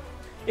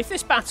 If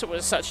this battle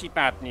was actually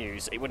bad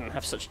news, it wouldn't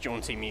have such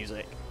jaunty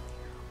music.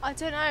 I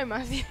don't know,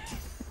 Matthew.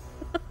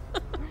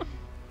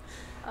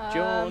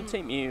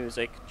 Jaunty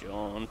music,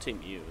 jaunty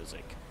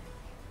music.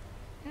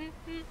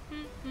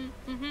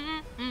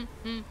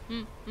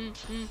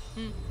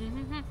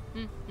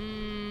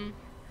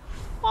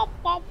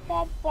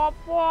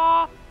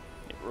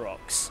 It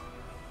rocks.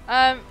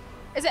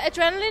 Is it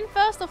adrenaline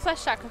first or flesh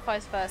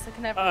sacrifice first? I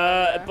can never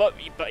remember.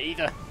 But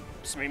either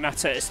doesn't really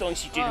matter as long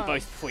as you do them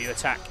both before you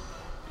attack.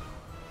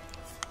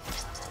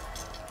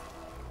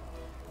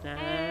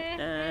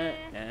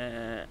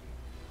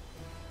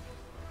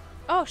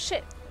 Oh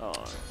shit. Oh.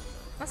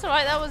 That's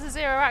alright, that was a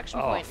 0 action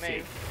point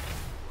move.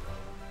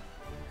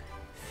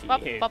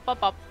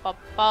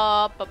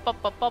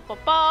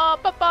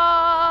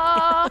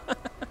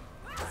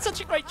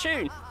 Such a great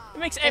tune. It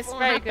makes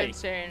everyone happy. happy. It's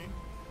a very good tune.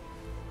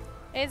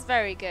 It's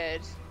very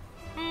good.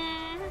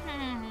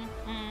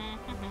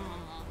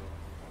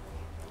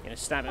 gonna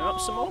stab him up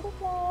some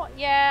more?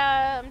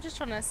 Yeah, I'm just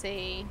trying to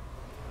see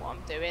what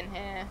I'm doing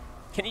here.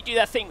 Can you do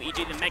that thing where you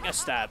do the mega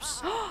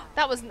stabs?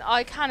 That was...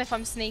 I can if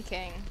I'm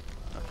sneaking.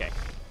 Okay.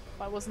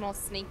 If I was not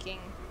sneaking.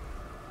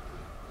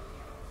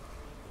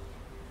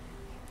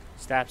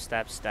 Stab,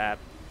 stab, stab.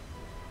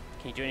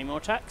 Can you do any more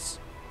attacks?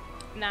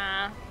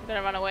 Nah, I'm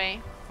gonna run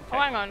away. Okay. Oh,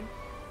 hang on.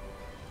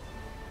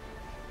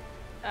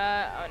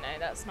 Oh no,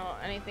 that's not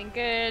anything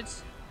good.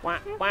 Wah,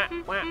 wah,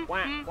 wah,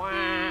 wah,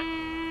 wah.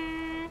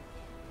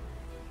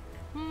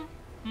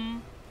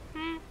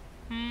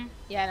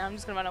 Yeah, no, I'm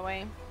just gonna run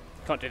away.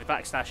 Can't do the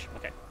backslash.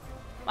 Okay.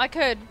 I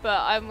could,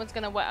 but I'm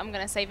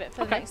gonna save it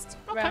for the next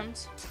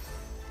round.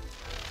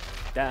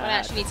 I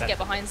actually need to get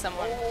behind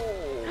someone.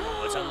 Oh,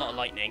 there's a lot of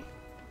lightning.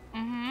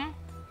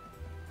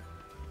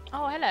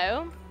 Oh,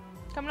 hello.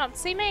 Coming up to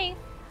see me.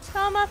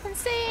 Come up and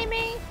see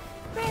me.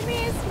 Make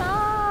me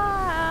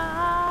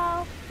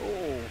smile.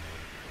 Oh.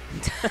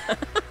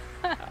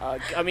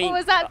 I mean, what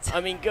was that?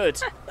 I mean, good.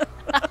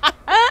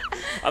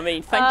 I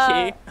mean,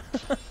 thank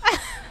you.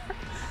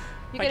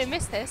 You're gonna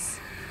miss this.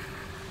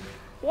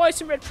 Why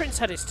hasn't Red Prince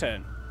had his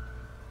turn?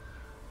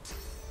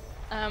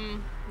 I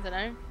don't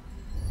know.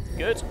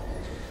 Good.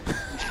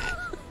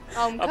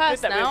 Oh, I'm good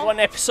cursed that now. we're 1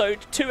 episode,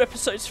 2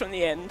 episodes from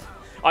the end.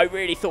 I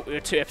really thought we were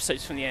 2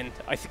 episodes from the end.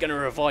 I'm going to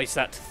revise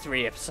that to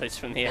 3 episodes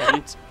from the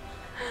end.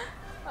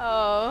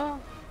 Oh.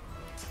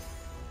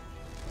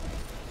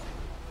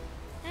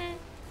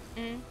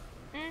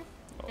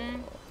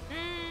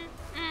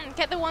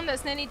 Get the one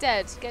that's nearly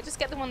dead. Just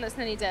get the one that's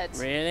nearly dead.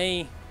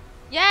 Really?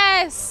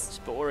 Yes! It's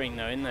boring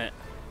though, isn't it?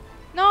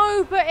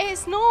 No, but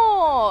it's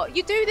not.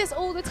 You do this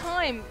all the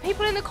time.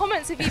 People in the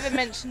comments have even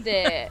mentioned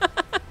it.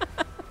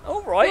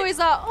 All right. You're always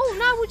like, oh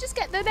no, we'll just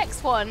get the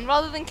next one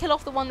rather than kill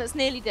off the one that's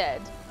nearly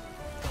dead.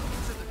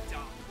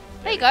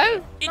 There you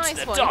go.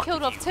 Nice one. You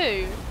killed off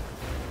 2.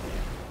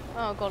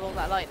 Oh god, all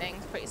that lightning.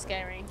 It's pretty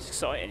scary. It's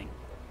exciting.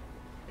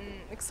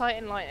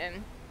 Exciting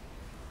lightning.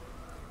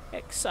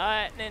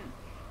 Exciting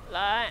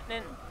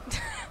lightning.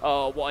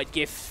 Oh, what I'd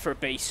give for a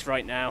beast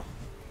right now.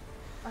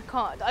 I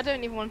can't. I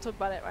don't even want to talk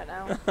about it right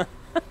now.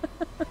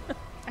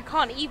 I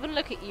can't even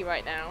look at you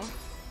right now.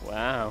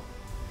 Wow.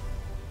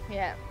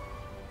 Yeah.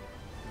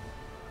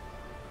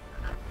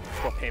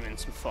 Drop him in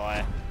some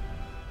fire.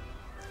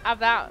 Have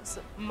that.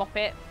 So mop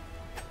it.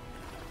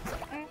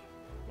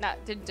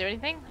 That didn't do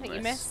anything. I think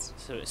you missed.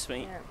 So it's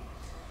sweet. Yeah.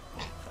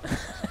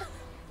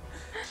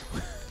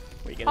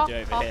 What are you going to do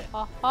over here?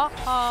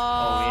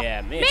 Oh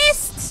yeah,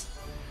 missed!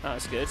 That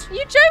was good. Are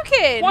you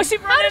joking? Why is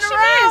it running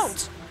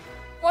around?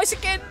 Why is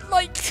it getting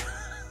like...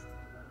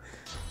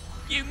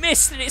 You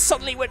missed and it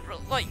suddenly went,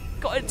 like,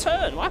 got a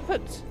turn. What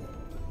happened?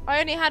 I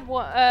only had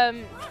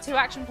 2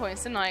 action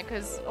points, didn't I?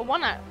 Because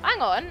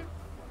hang on.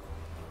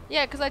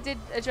 Yeah, because I did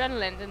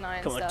adrenaline, didn't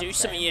I? Come on, do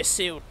some of your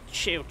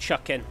shield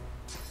chucking.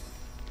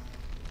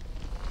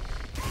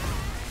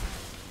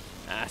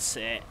 That's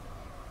it.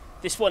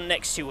 This one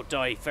next to you will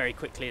die very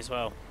quickly as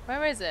well.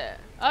 Where is it?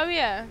 Oh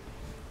yeah.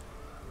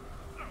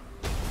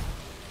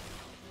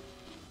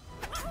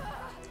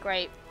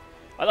 Great.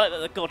 I like that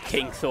the God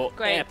King thought,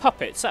 Great. Yeah,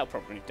 puppets, that'll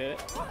probably do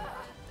it.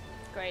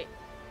 Great.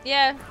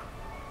 Yeah.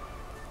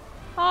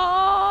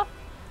 Ah.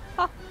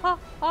 Ha ha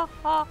ha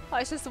ha. Oh,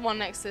 it's just the one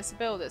next to this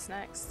bill that's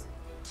next.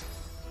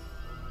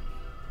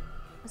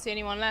 That's the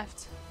only one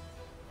left.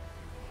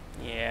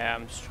 Yeah,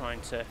 I'm just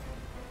trying to...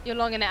 You're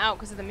longing it out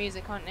because of the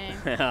music, aren't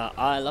you?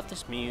 I love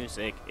this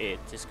music. It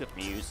is good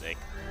music.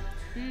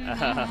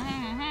 Okay.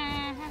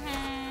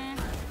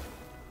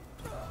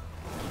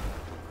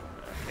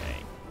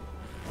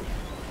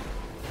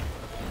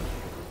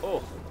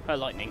 Oh, her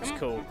lightning's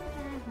cool.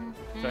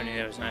 If only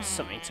there was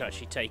something to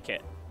actually take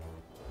it.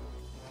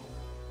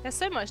 There's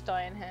so much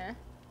dye in here.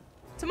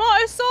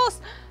 Tomato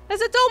sauce!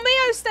 There's a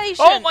Dolmio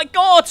station! Oh my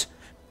god!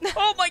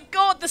 Oh my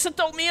god, there's a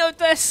Dolmio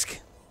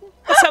desk!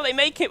 That's how they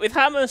make it, with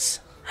hammers.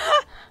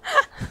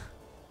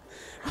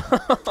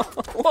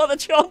 What are the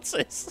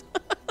chances?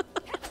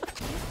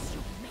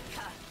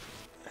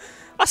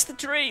 That's the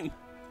dream.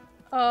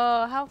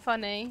 Oh, how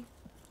funny.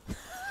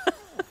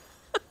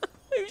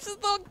 Who's the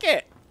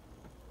donkey?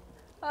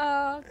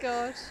 Oh,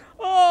 God.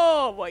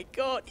 Oh, my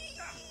God.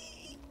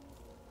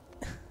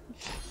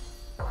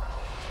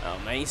 Oh,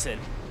 amazing.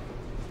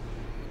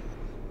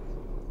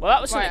 Well,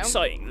 that was an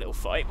exciting little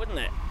fight, wasn't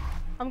it?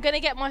 I'm going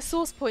to get my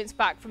source points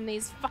back from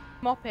these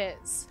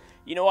moppets.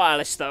 You know what,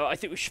 Alice, though? I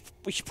think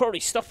we should probably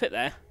stop it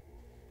there.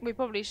 We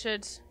probably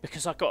should.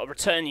 Because I've got to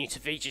return you to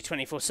VG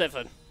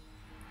 24/7.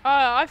 Oh,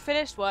 I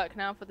finished work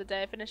now for the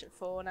day. I finish at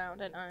 4 now,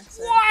 don't I?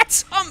 So.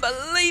 What?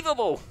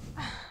 Unbelievable!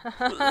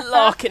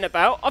 Larking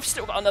about. I've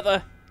still got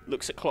another,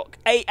 looks at clock,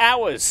 8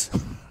 hours.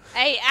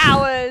 8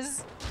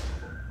 hours!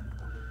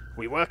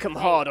 We work them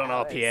hard on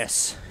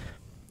RPS.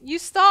 You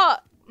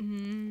start...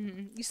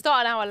 you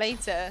start an hour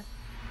later.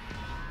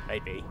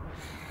 Maybe.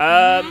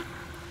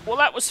 Well,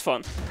 that was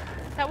fun.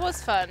 That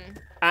was fun.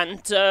 And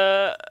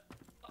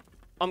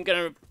I'm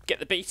going to get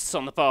the beasts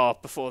on the bar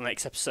before the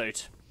next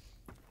episode.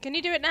 Can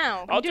you do it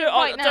now? Can I'll you do it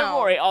right now? Don't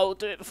worry, I'll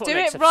do it before do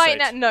next it right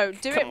episode. now. No,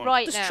 do Come it on,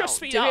 right just now.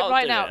 trust me. Do I'll it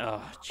right do now. It.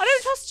 Oh, I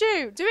don't trust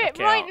you. Do it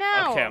right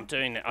now. Okay, I'm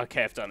doing it.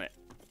 Okay, I've done it.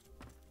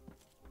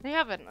 No, you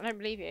haven't. I don't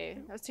believe you.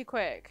 That was too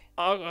quick.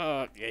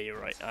 Oh, yeah, you're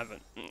right. I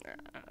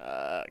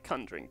haven't.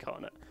 Conjure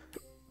incarnate.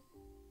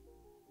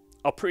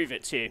 I'll prove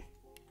it to you.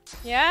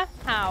 Yeah?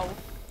 How?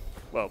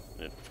 Well,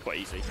 it's quite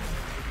easy.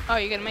 Oh,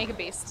 you're gonna make a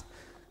beast.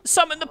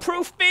 Summon the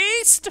proof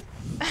beast!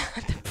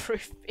 The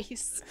proof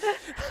beast.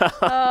 Oh,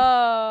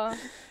 God.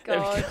 There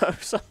we go.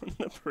 Summon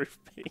the proof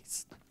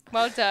beast.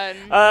 Well done.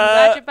 I'm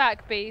glad you're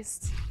back,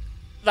 beast.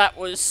 That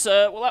was,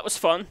 well, that was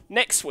fun.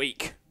 Next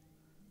week,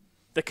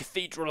 the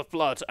Cathedral of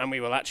Blood, and we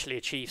will actually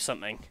achieve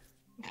something.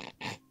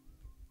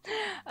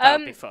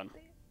 That'd be fun.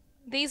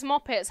 These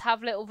moppets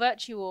have little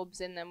virtue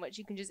orbs in them, which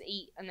you can just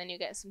eat, and then you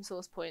get some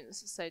source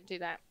points. So do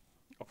that.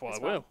 Oh, well, I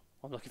will.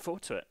 I'm looking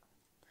forward to it.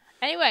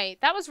 Anyway,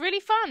 that was really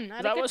fun. I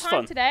had a good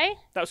time today.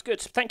 That was good.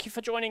 Thank you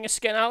for joining us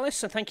again,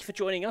 Alice, and thank you for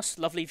joining us,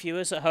 lovely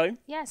viewers at home.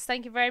 Yes,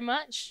 thank you very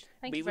much.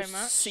 Thank you very much. We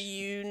will see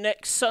you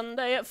next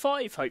Sunday at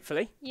 5,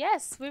 hopefully.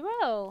 Yes, we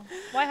will.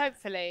 Why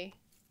hopefully?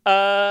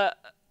 Well,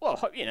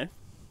 you know.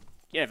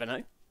 You never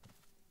know.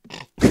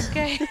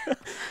 Okay.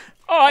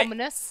 All right.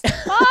 Ominous.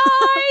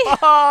 Bye!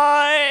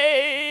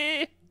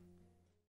 Bye!